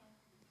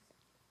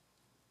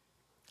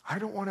 I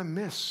don't want to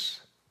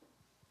miss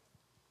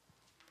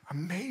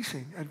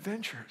amazing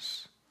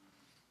adventures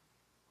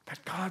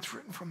that God's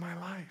written for my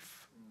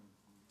life.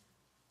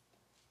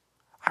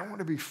 I want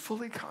to be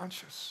fully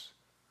conscious.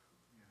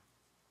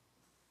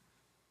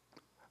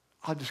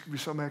 I'll just give you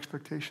some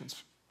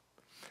expectations.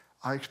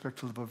 I expect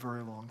to live a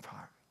very long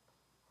time.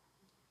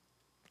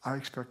 I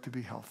expect to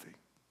be healthy.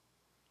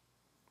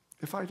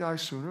 If I die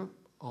sooner,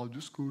 I'll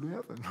just go to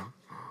heaven.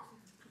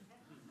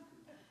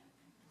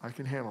 I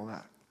can handle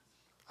that.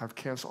 I'll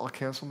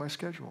cancel my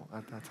schedule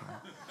at that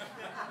time.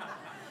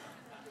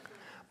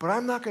 But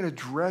I'm not going to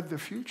dread the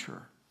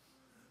future.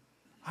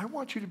 I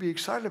want you to be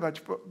excited about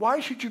you. But why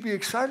should you be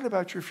excited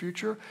about your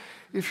future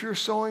if you're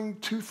sowing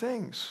two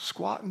things,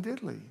 squat and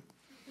diddly?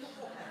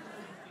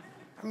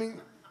 I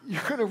mean,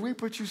 you're going to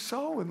reap what you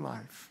sow in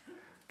life.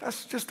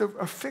 That's just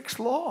a fixed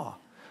law.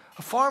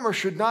 A farmer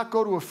should not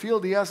go to a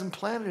field he hasn't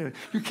planted in.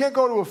 You can't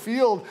go to a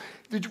field.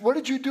 What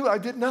did you do? I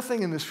did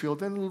nothing in this field.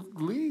 Then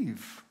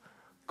leave.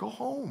 Go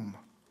home.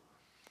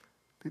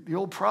 The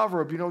old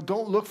proverb,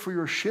 don't look for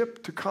your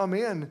ship to come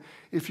in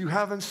if you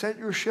haven't sent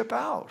your ship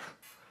out.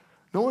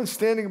 No one's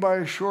standing by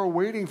a shore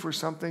waiting for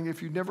something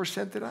if you never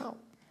sent it out.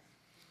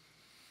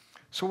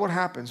 So what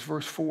happens?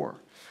 Verse 4.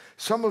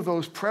 Some of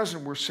those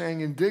present were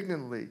saying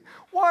indignantly,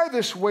 "Why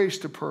this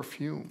waste of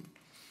perfume?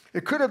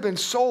 It could have been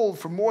sold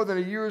for more than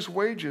a year's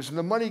wages and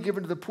the money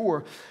given to the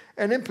poor."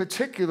 And in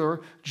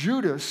particular,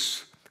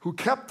 Judas, who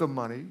kept the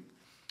money,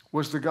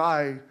 was the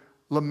guy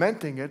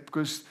lamenting it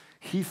because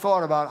he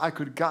thought about, I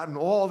could have gotten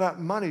all that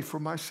money for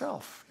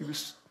myself. He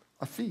was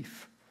a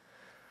thief.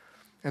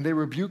 And they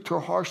rebuked her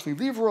harshly.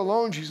 "Leave her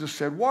alone," Jesus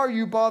said. "Why are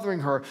you bothering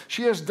her?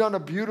 She has done a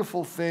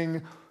beautiful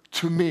thing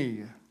to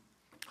me."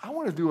 I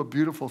want to do a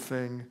beautiful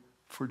thing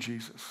for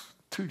Jesus,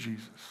 to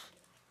Jesus.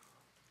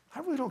 I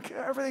really don't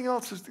care. Everything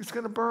else it's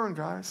going to burn,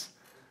 guys.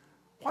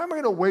 Why am I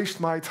going to waste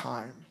my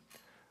time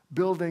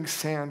building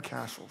sand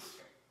castles?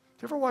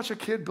 You ever watch a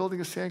kid building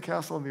a sand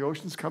castle and the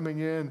ocean's coming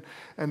in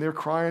and they're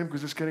crying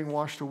because it's getting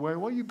washed away?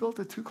 Well, you built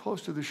it too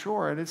close to the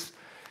shore and it's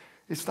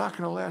not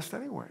going to last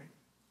anyway.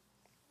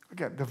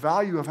 Again, the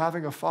value of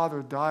having a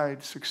father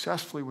died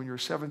successfully when you're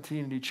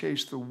 17 and he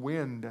chased the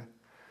wind,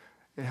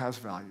 it has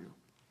value.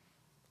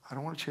 I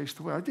don't want to chase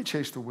the wind. I did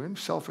chase the wind,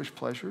 selfish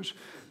pleasures,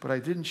 but I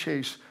didn't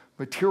chase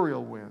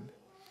material wind.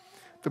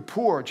 The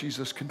poor,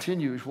 Jesus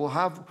continues, will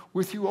have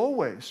with you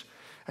always.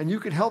 And you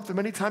can help them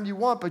anytime you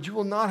want, but you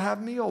will not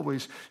have me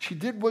always. She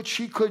did what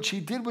she could. She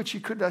did what she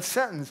could. That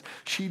sentence,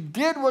 she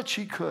did what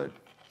she could.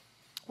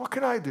 What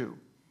can I do?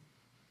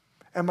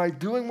 Am I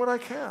doing what I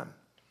can?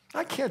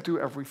 I can't do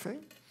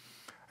everything.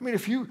 I mean,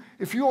 if you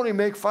only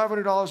make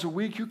 $500 a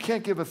week, you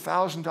can't give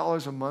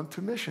 $1,000 a month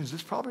to missions.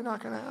 It's probably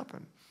not going to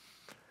happen.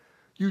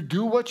 You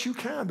do what you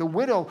can. The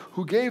widow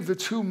who gave the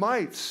 2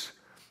 mites,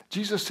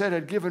 Jesus said,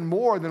 had given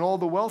more than all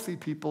the wealthy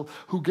people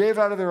who gave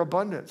out of their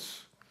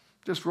abundance.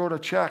 Just wrote a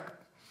check.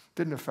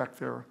 Didn't affect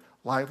their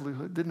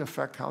livelihood. Didn't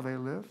affect how they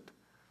lived.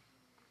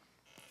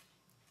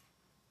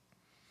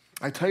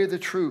 I tell you the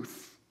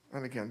truth.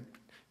 And again,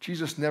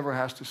 Jesus never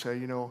has to say,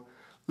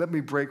 let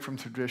me break from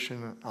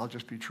tradition. I'll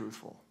just be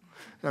truthful.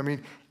 I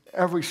mean,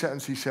 every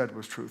sentence he said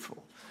was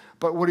truthful.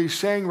 But what he's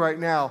saying right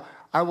now,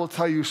 I will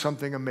tell you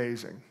something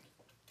amazing.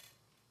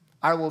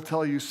 I will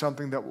tell you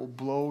something that will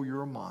blow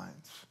your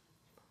minds.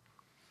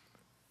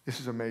 This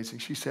is amazing.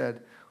 She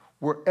said,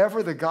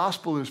 wherever the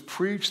gospel is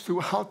preached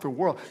throughout the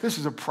world, this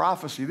is a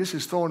prophecy. This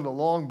is throwing the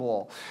long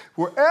ball.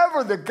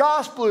 Wherever the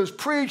gospel is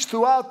preached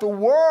throughout the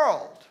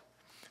world,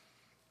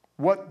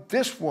 what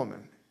this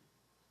woman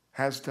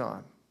has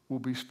done will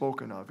be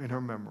spoken of in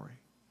her memory.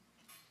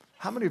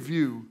 How many of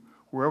you,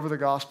 wherever the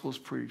gospel is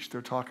preached,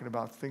 they're talking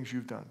about things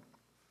you've done?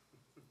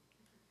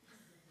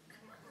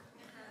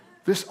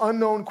 This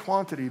unknown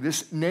quantity,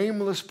 this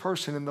nameless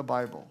person in the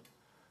Bible,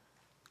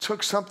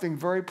 took something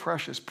very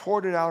precious,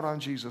 poured it out on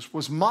Jesus,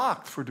 was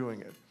mocked for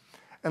doing it.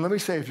 And let me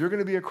say, if you're going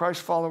to be a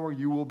Christ follower,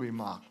 you will be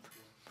mocked.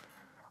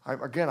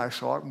 I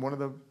saw it in one of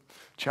the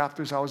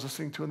chapters I was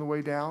listening to on the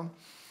way down.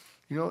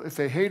 If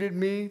they hated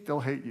me, they'll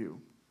hate you.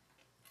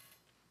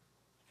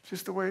 It's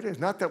just the way it is.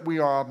 Not that we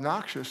are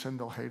obnoxious and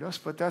they'll hate us,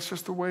 but that's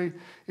just the way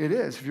it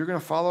is. If you're going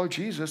to follow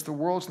Jesus, the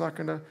world's not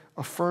going to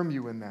affirm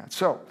you in that.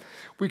 So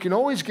we can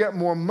always get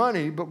more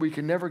money, but we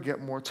can never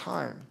get more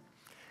time.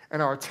 And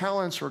our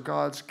talents are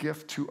God's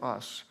gift to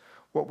us.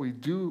 What we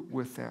do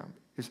with them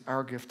is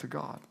our gift to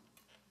God.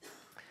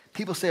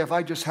 People say, if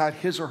I just had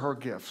his or her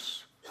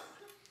gifts.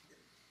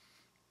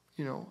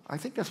 I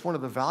think that's one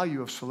of the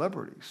value of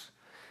celebrities,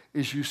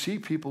 is you see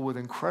people with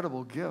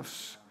incredible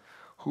gifts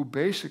who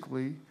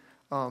basically,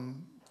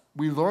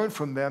 we learn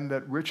from them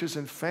that riches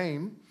and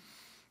fame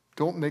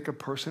don't make a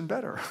person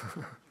better.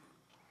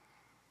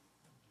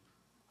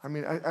 I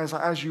mean,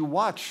 as you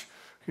watch,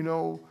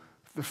 the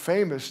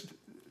famous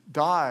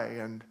die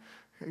and,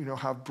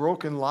 have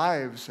broken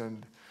lives,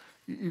 and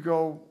you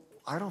go,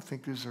 I don't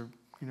think these are,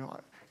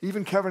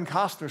 even Kevin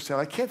Costner said,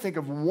 I can't think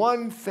of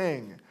one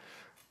thing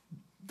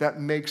that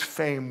makes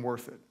fame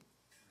worth it.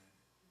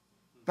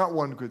 Not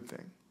one good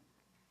thing.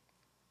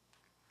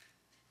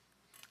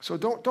 So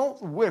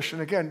don't wish,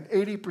 and again,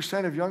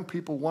 80% of young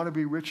people want to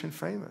be rich and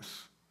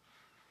famous.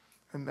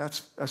 And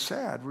that's a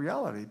sad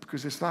reality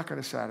because it's not going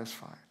to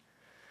satisfy.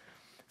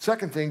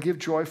 Second thing, give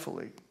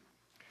joyfully.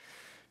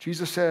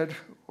 Jesus said,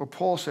 or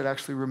Paul said,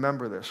 actually,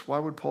 remember this. Why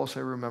would Paul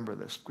say remember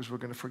this? Because we're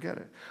going to forget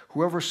it.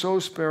 Whoever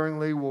sows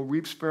sparingly will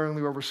reap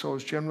sparingly. Whoever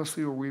sows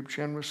generously will reap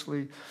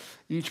generously.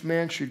 Each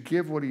man should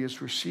give what he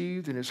has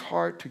received in his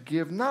heart to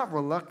give, not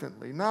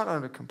reluctantly, not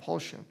under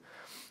compulsion.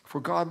 For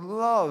God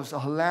loves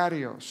a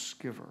hilarious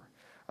giver,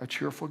 a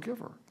cheerful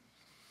giver.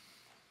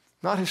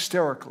 Not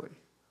hysterically.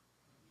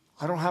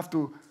 I don't have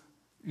to,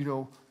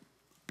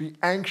 be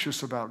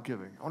anxious about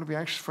giving. I want to be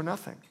anxious for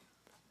nothing.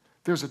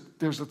 There's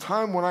a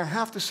time when I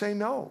have to say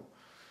no.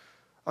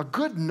 A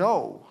good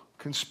no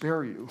can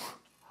spare you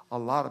a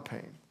lot of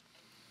pain.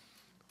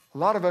 A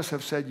lot of us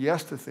have said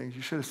yes to things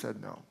you should have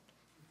said no.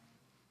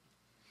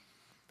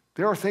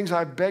 There are things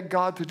I begged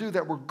God to do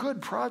that were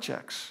good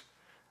projects.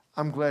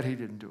 I'm glad he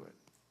didn't do it.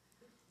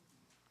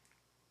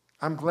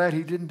 I'm glad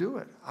he didn't do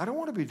it. I don't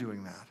want to be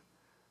doing that.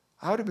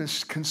 I would have been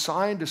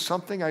consigned to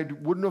something I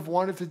wouldn't have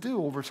wanted to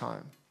do over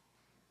time.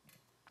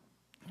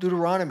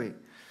 Deuteronomy.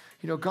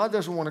 You know, God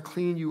doesn't want to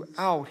clean you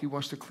out. He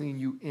wants to clean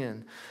you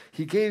in.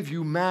 He gave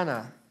you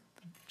manna,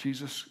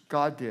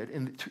 God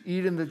did, to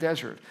eat in the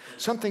desert,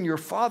 something your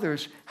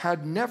fathers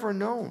had never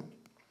known.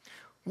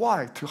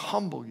 Why? To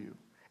humble you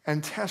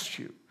and test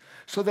you,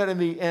 so that in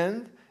the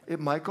end, it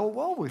might go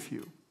well with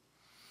you.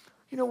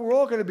 You know, we're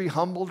all going to be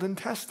humbled and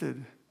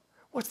tested.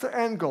 What's the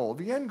end goal?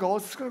 The end goal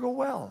is it's going to go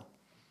well.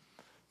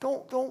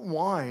 Don't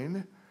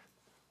whine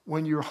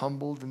when you're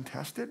humbled and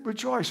tested.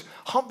 Rejoice.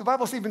 The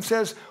Bible even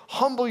says,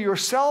 humble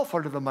yourself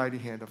under the mighty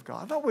hand of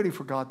God. I'm not waiting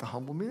for God to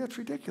humble me. That's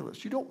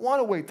ridiculous. You don't want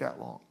to wait that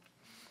long.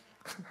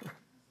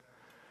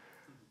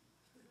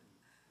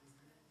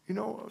 You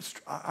know,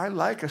 I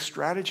like a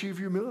strategy of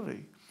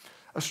humility.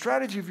 A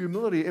strategy of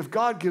humility, if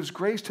God gives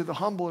grace to the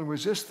humble and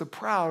resists the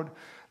proud,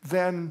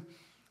 then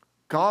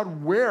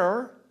God,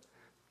 where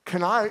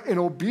can I, in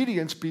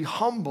obedience, be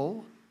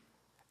humble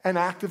and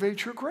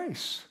activate your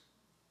grace?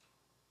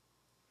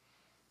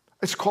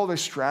 It's called a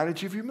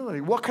strategy of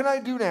humility. What can I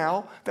do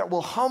now that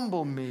will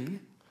humble me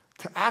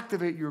to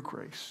activate your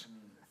grace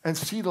and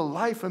see the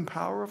life and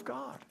power of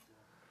God?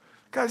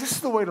 Guys, this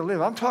is the way to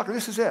live. I'm talking,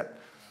 this is it.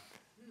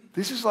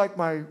 This is like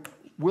my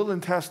will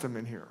and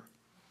testament here.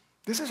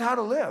 This is how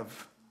to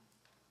live.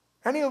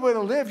 Any other way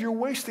to live, you're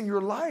wasting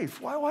your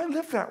life. Why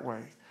live that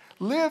way?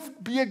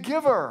 Live, be a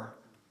giver.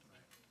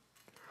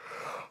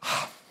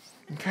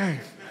 Okay.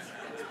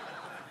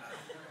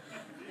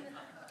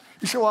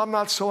 You say, well, I'm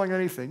not sowing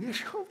anything.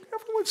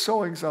 Everyone's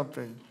sowing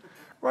something.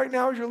 Right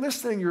now, as you're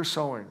listening, you're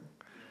sowing.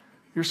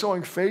 You're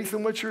sowing faith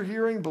in what you're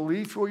hearing,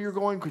 belief where you're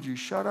going. Could you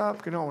shut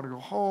up? I want to go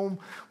home.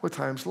 What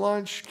time's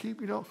lunch?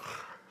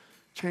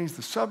 Change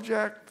the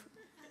subject.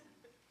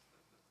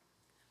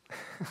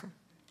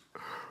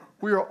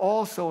 We are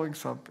all sowing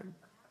something.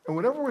 And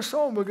whatever we're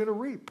sowing, we're going to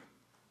reap.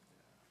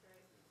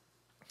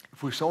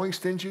 If we're sowing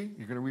stingy,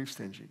 you're going to reap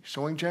stingy.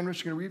 Sowing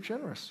generous, you're going to reap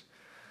generous.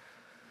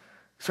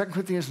 2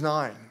 Corinthians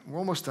 9, we're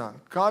almost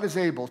done. God is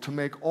able to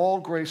make all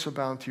grace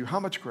abound to you. How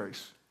much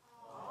grace?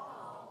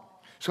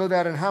 All. So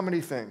that in how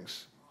many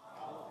things?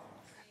 All.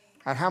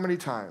 At how many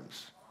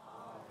times?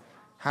 All.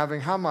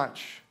 Having how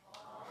much?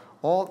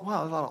 All. Wow,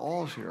 there's a lot of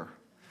alls here.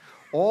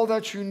 All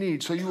that you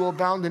need, so you will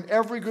abound in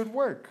every good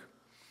work.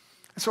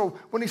 So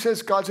when he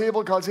says God's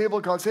able, God's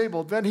able, God's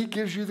able, then he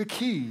gives you the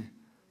key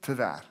to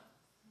that.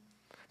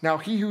 Now,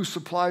 he who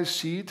supplies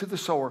seed to the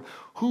sower,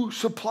 who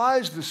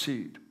supplies the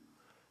seed?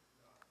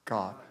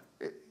 God.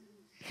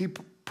 He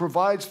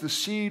provides the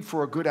seed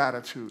for a good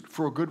attitude,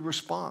 for a good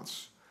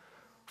response,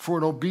 for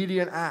an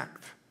obedient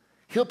act.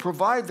 He'll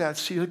provide that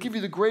seed. He'll give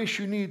you the grace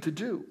you need to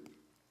do.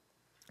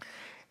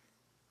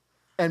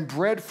 And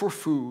bread for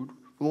food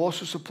will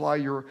also supply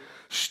your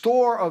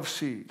store of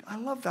seed. I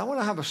love that. I want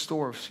to have a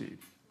store of seed.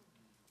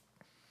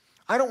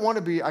 I don't want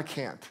to be, I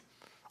can't.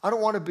 I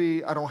don't want to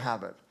be, I don't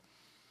have it.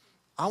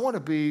 I want to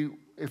be,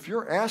 if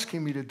you're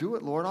asking me to do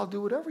it, Lord, I'll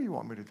do whatever you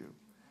want me to do.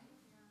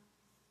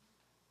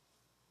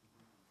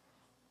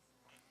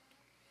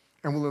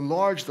 And will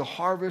enlarge the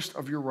harvest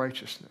of your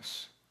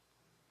righteousness.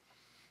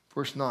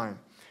 Verse 9.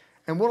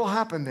 And what will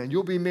happen then?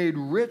 You'll be made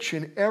rich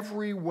in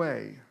every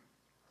way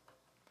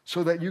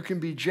so that you can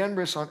be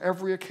generous on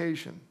every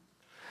occasion.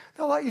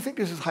 Now, you think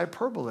this is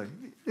hyperbole.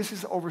 This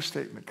is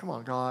overstatement. Come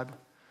on, God.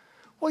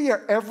 Well, yeah,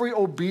 every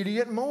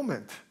obedient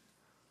moment.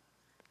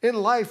 In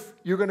life,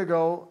 you're going to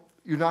go,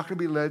 you're not going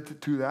to be led to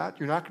do that.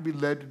 You're not going to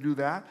be led to do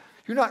that.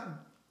 You're not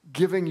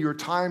giving your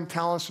time,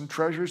 talents, and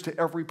treasures to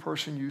every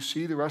person you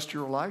see the rest of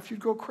your life. You'd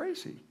go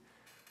crazy.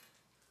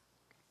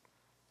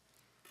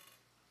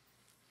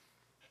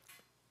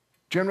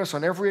 Generous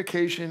on every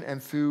occasion,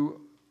 and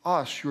through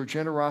us, your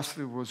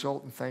generosity will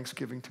result in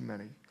thanksgiving to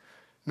many.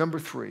 Number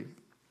 3,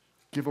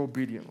 give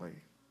obediently.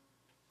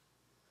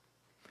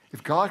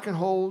 If God can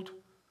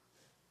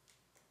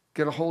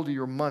get a hold of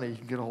your money, he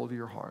can get a hold of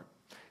your heart.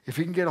 If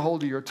he can get a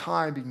hold of your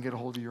time, he can get a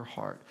hold of your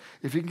heart.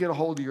 If he can get a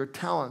hold of your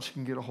talents, he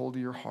can get a hold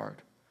of your heart.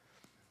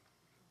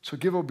 So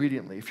give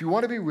obediently. If you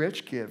want to be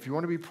rich, give. If you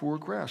want to be poor,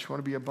 grasp. If you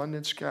want to be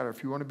abundant, scatter.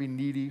 If you want to be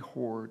needy,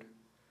 hoard.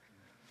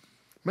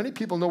 Many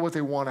people know what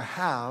they want to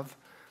have,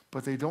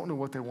 but they don't know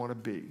what they want to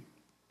be.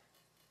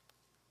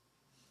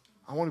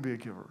 I want to be a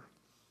giver.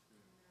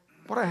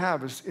 What I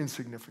have is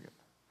insignificant.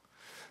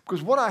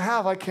 Because what I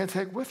have, I can't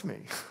take with me.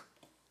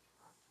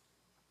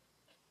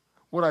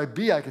 What I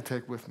be, I can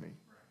take with me.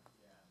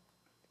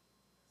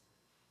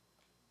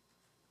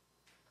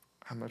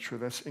 I'm not sure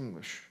that's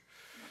English.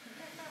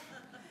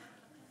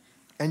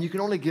 And you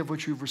can only give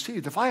what you've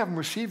received. If I haven't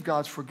received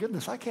God's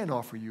forgiveness, I can't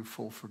offer you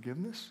full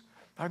forgiveness.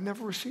 I've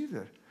never received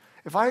it.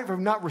 If I have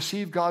not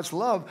received God's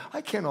love,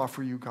 I can't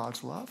offer you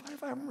God's love.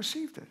 I haven't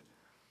received it.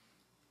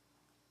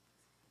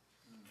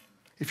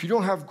 If you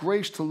don't have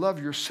grace to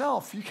love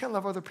yourself, you can't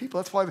love other people.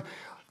 That's why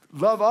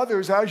love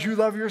others as you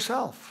love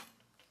yourself.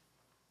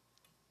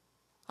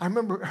 I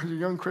remember as a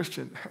young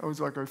Christian, I was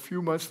like a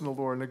few months in the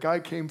Lord, and a guy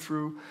came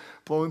through,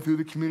 blowing through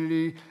the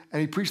community, and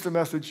he preached the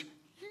message,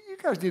 you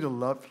guys need to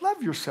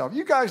love yourself.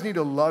 You guys need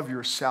to love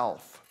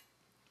yourself.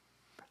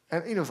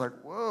 And it was like,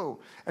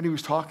 whoa. And he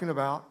was talking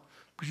about,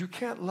 because you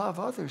can't love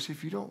others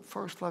if you don't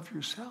first love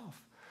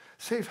yourself.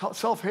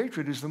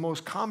 Self-hatred is the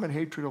most common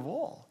hatred of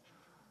all.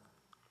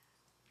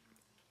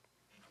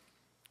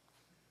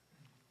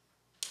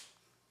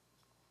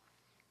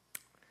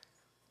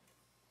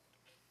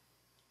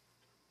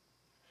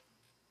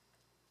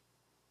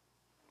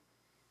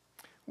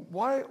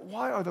 Why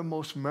are the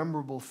most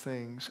memorable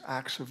things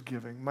acts of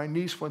giving? My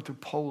niece went to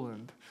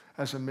Poland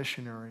as a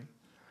missionary.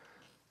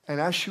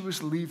 And as she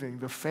was leaving,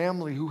 the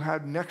family who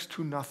had next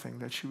to nothing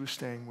that she was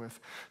staying with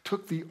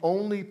took the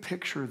only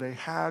picture they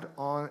had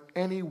on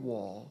any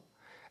wall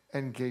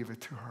and gave it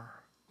to her.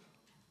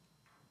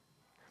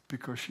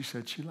 Because she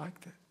said she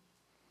liked it.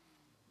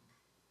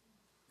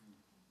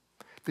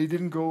 They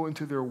didn't go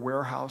into their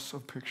warehouse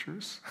of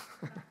pictures.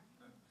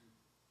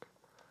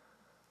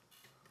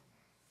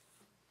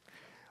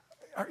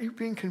 Are you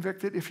being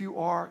convicted? If you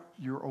are,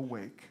 you're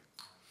awake.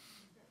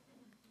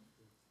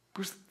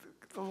 Because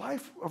the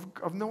life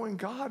of knowing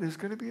God is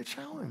going to be a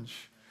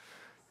challenge.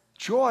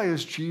 Joy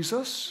is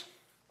Jesus,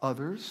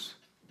 others,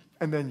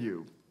 and then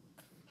you.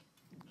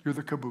 You're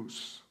the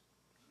caboose.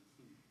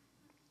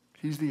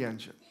 He's the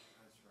engine.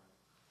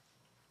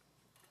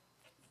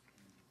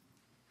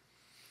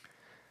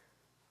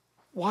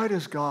 Why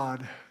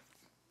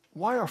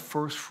are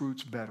first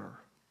fruits better?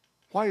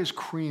 Why is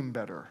cream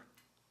better?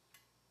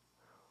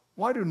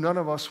 Why do none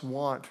of us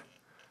want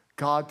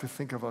God to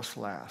think of us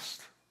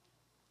last?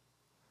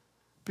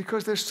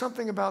 Because there's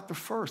something about the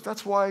first.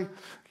 That's why,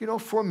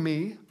 for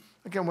me,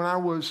 again, when I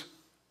was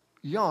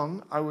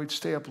young, I would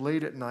stay up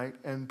late at night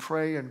and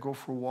pray and go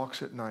for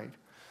walks at night.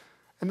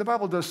 And the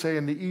Bible does say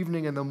in the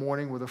evening and the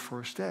morning were the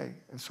first day.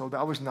 And so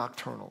that was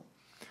nocturnal.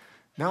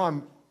 Now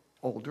I'm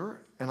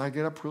older and I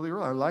get up really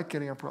early. I like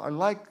getting up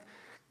early.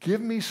 Give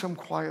me some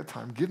quiet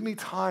time. Give me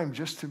time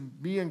just to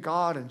be in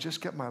God and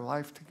just get my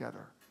life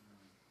together.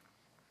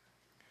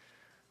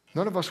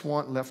 None of us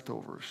want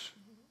leftovers.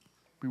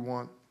 We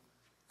want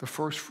the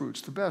first fruits,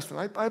 the best. And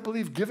I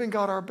believe giving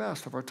God our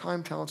best of our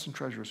time, talents, and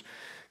treasures.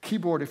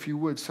 Keyboard, if you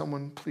would,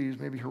 someone please,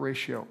 maybe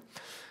Horatio.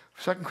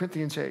 2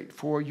 Corinthians 8,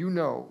 for you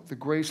know the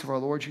grace of our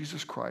Lord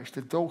Jesus Christ,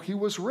 that though he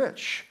was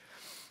rich,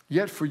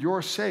 yet for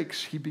your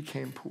sakes he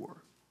became poor.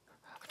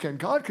 Again,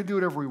 God could do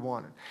whatever he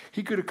wanted.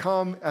 He could have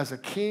come as a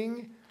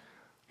king,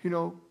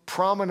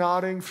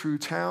 promenading through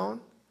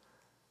town,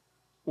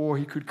 or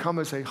he could come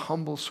as a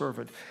humble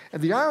servant.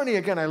 And the irony,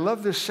 again, I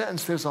love this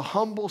sentence, there's a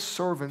humble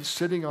servant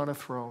sitting on a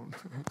throne.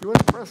 You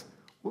want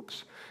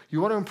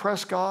to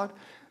impress God?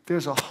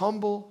 There's a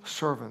humble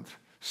servant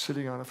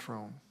sitting on a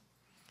throne.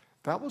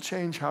 That will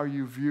change how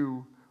you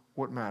view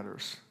what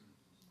matters.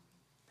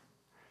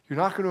 You're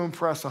not going to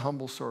impress a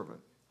humble servant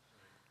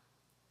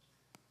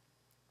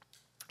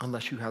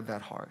unless you have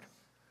that heart.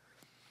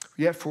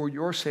 Yet for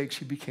your sakes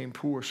he became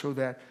poor, so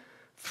that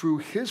through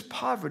his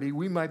poverty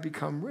we might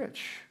become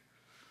rich.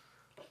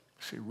 You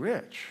say,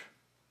 rich?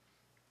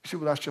 You say,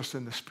 well, that's just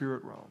in the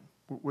spirit realm.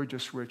 We're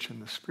just rich in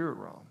the spirit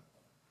realm.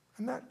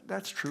 And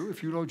that's true.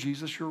 If you know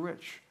Jesus, you're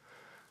rich.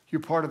 You're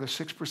part of the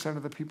 6%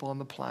 of the people on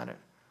the planet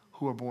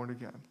who are born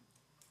again.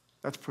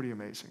 That's pretty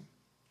amazing.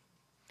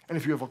 And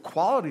if you have a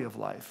quality of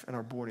life and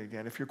are born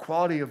again, if your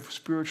quality of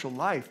spiritual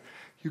life,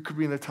 you could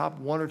be in the top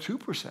 1 or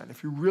 2%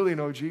 if you really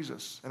know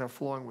Jesus and are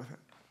flowing with him.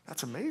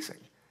 That's amazing.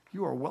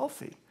 You are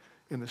wealthy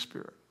in the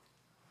spirit.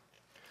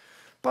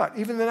 But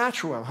even the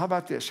natural realm, how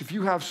about this? If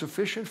you have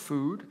sufficient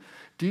food,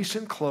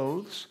 decent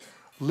clothes,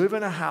 live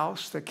in a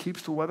house that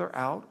keeps the weather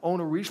out, own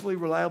a reasonably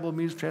reliable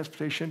means of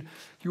transportation,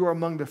 you are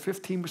among the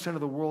 15% of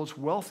the world's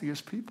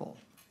wealthiest people.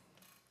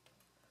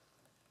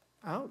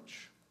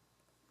 Ouch.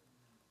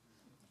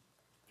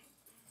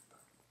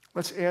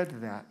 Let's add to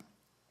that.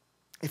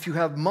 If you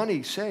have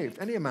money saved,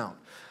 any amount,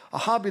 a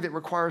hobby that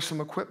requires some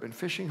equipment,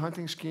 fishing,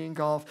 hunting, skiing,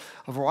 golf,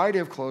 a variety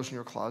of clothes in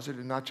your closet,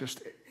 and not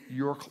just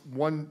your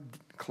one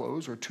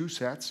clothes or 2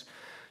 sets,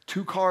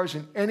 2 cars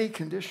in any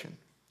condition,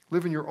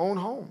 live in your own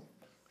home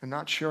and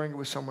not sharing it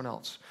with someone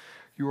else.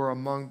 You are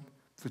among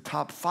the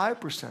top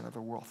 5% of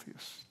the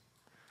wealthiest.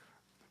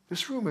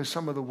 This room is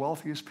some of the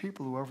wealthiest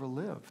people who ever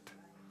lived.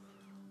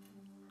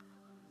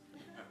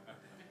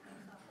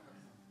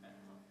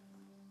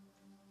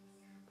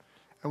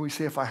 And we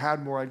say, if I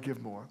had more, I'd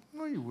give more.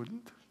 No, you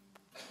wouldn't.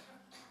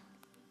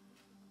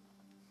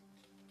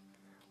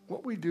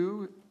 What we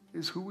do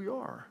is who we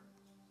are.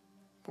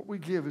 What we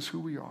give is who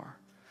we are.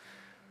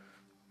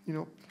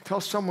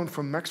 Tell someone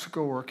from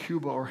Mexico or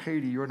Cuba or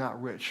Haiti you're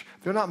not rich.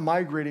 They're not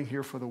migrating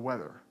here for the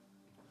weather.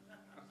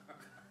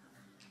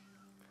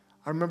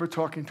 I remember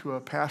talking to a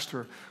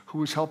pastor who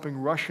was helping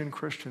Russian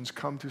Christians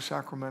come to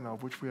Sacramento,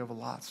 of which we have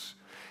lots.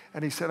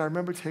 And he said, I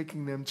remember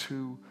taking them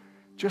to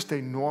just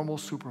a normal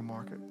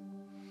supermarket.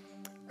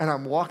 And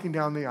I'm walking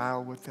down the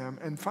aisle with them,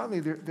 and finally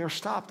they're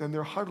stopped and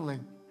they're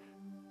huddling.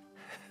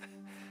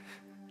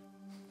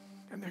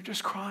 And they're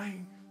just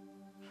crying.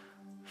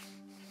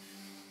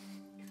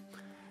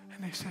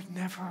 And they said,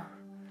 never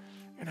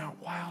in our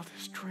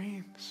wildest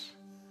dreams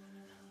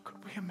could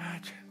we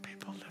imagine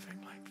people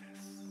living like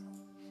this.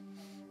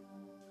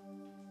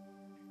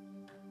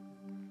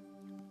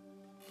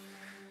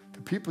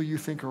 The people you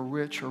think are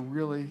rich are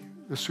really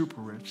the super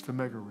rich, the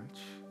mega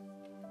rich.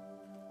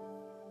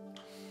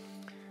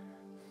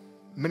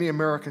 Many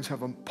Americans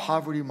have a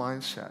poverty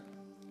mindset.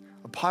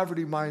 A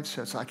poverty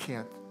mindset says,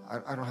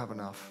 I don't have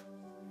enough.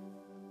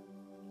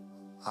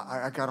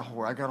 I gotta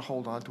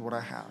hold on to what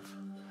I have.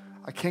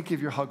 I can't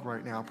give you a hug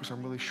right now because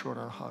I'm really short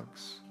on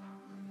hugs.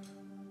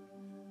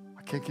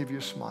 I can't give you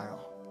a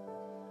smile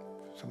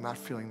because I'm not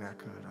feeling that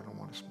good. I don't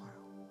want to smile.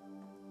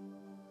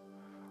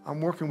 I'm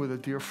working with a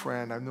dear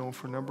friend I've known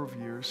for a number of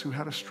years who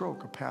had a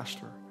stroke, a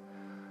pastor.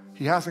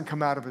 He hasn't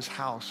come out of his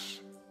house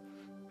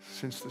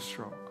since the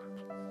stroke.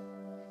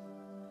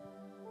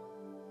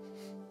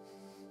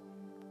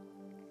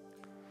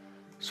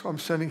 So I'm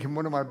sending him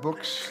one of my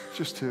books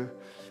just to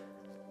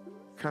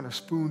kind of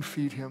spoon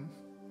feed him.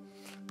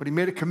 But he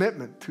made a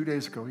commitment 2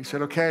 days ago. He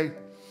said, okay,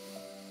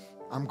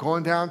 I'm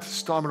going down to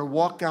Starbucks. I'm going to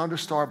walk down to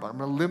Starbucks. I'm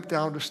going to limp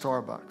down to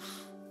Starbucks.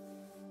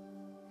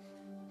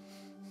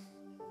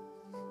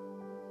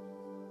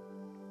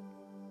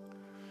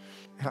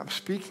 And I'm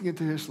speaking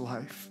into his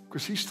life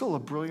because he's still a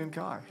brilliant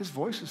guy. His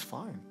voice is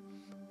fine.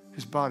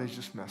 His body's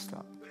just messed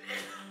up.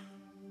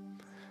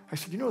 I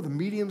said, the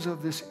mediums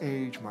of this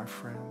age, my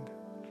friend,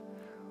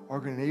 are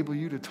going to enable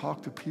you to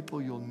talk to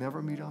people you'll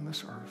never meet on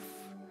this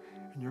earth.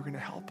 And you're going to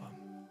help them.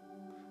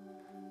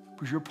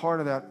 Because you're part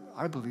of that,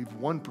 I believe,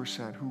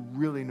 1% who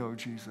really know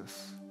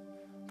Jesus,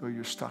 though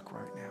you're stuck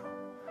right now.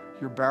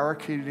 You're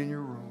barricaded in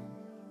your room.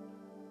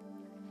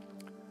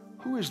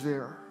 Who is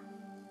there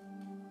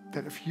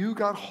that if you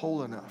got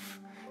whole enough,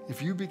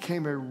 if you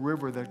became a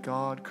river that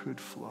God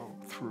could flow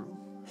through,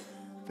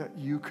 that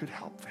you could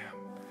help them?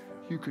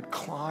 You could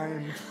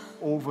climb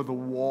over the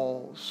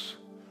walls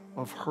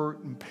of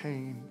hurt and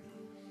pain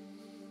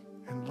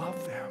and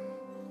love them.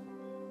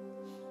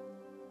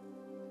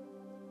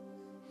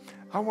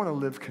 I want to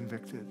live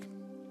convicted.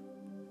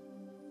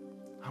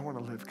 I want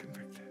to live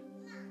convicted.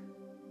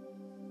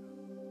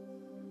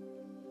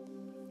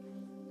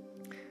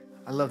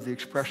 I love the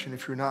expression,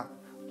 if you're not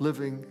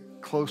living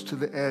close to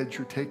the edge,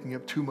 you're taking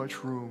up too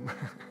much room.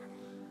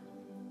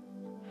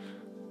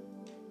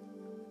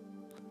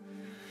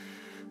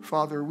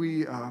 Father,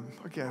 we,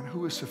 again,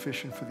 who is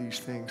sufficient for these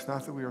things?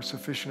 Not that we are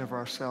sufficient of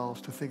ourselves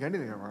to think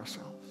anything of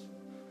ourselves.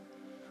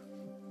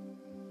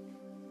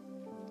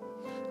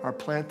 Our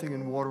planting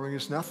and watering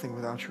is nothing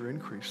without your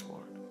increase,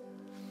 Lord.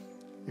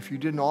 If you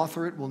didn't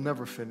author it, we'll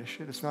never finish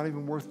it. It's not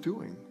even worth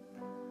doing.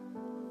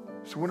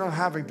 So we're not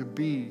having to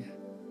be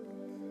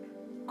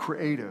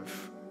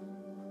creative.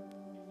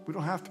 We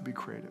don't have to be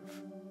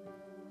creative.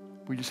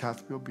 We just have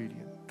to be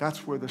obedient.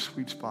 That's where the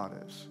sweet spot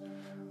is.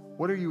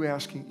 What are you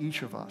asking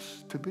each of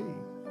us to be?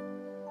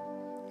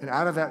 And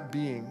out of that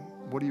being,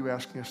 what are you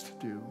asking us to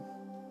do?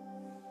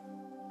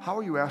 How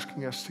are you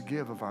asking us to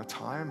give of our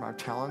time, our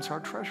talents,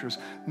 our treasures?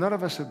 None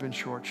of us have been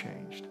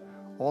shortchanged.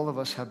 All of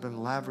us have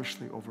been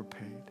lavishly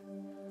overpaid.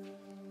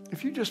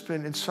 If you've just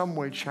been in some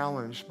way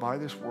challenged by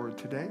this word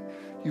today,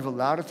 you've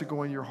allowed it to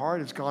go in your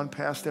heart, it's gone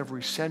past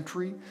every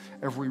sentry,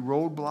 every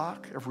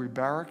roadblock, every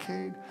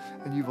barricade,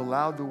 and you've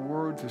allowed the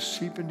word to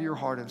seep into your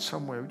heart in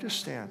some way, just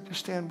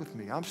stand with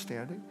me. I'm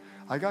standing.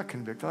 I got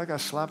convicted. I got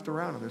slapped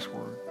around in this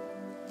word.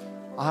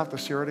 I'll have to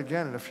share it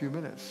again in a few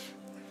minutes.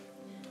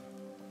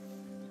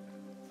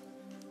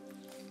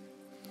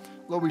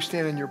 Lord, we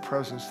stand in your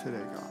presence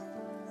today,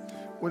 God.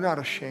 We're not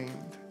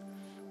ashamed.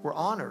 We're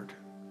honored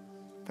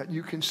that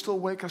you can still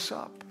wake us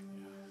up.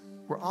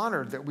 We're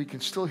honored that we can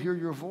still hear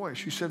your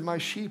voice. You said, my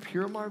sheep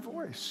hear my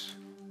voice.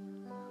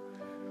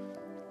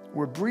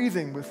 We're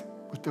breathing with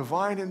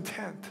divine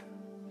intent.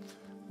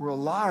 We're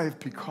alive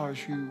because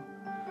you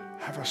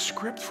have a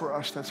script for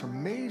us that's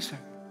amazing.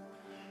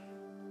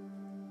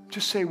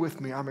 Just say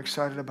with me, I'm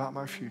excited about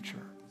my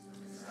future.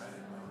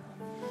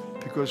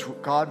 Because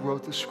God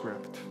wrote the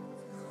script.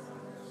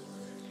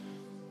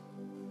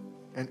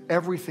 And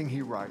everything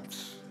he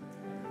writes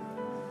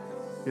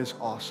is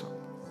awesome.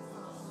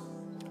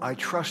 I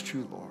trust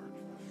you, Lord,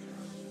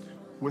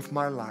 with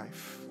my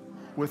life,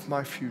 with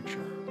my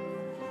future.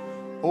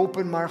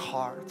 Open my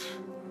heart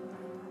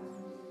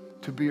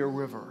to be a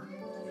river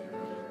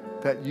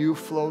that you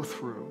flow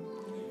through.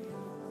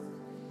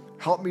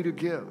 Help me to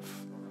give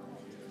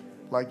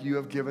like you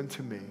have given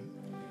to me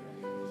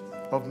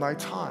of my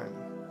time,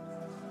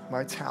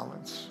 my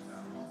talents,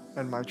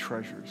 and my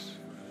treasures.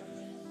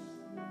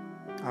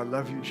 I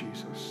love you,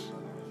 Jesus.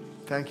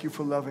 Thank you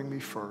for loving me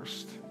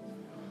first.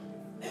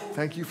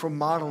 Thank you for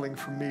modeling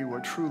for me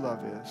what true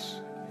love is.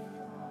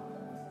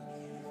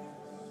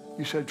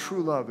 You said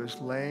true love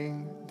is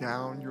laying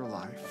down your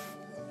life.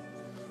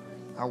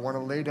 I want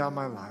to lay down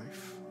my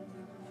life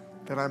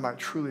that I might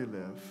truly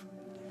live.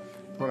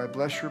 Lord, I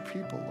bless your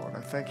people, Lord.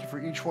 I thank you for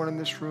each one in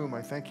this room.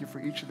 I thank you for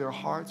each of their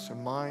hearts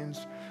and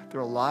minds,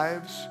 their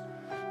lives.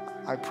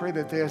 I pray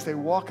that they, as they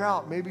walk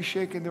out, may be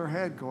shaking their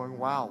head going,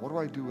 wow, what do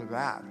I do with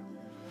that?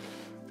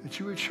 That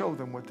you would show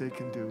them what they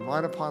can do,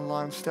 line upon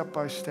line, step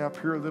by step,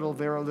 here a little,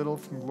 there a little,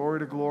 from glory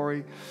to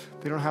glory.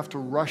 They don't have to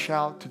rush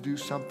out to do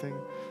something.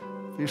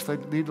 They just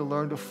need to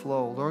learn to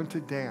flow, learn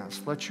to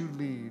dance, let you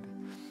lead.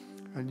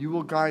 And you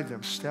will guide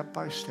them step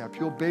by step.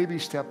 You'll baby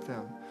step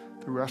them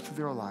the rest of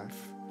their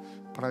life.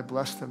 But I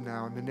bless them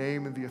now in the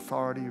name and the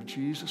authority of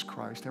Jesus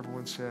Christ.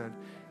 Everyone said,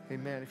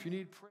 amen. If you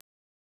need prayer,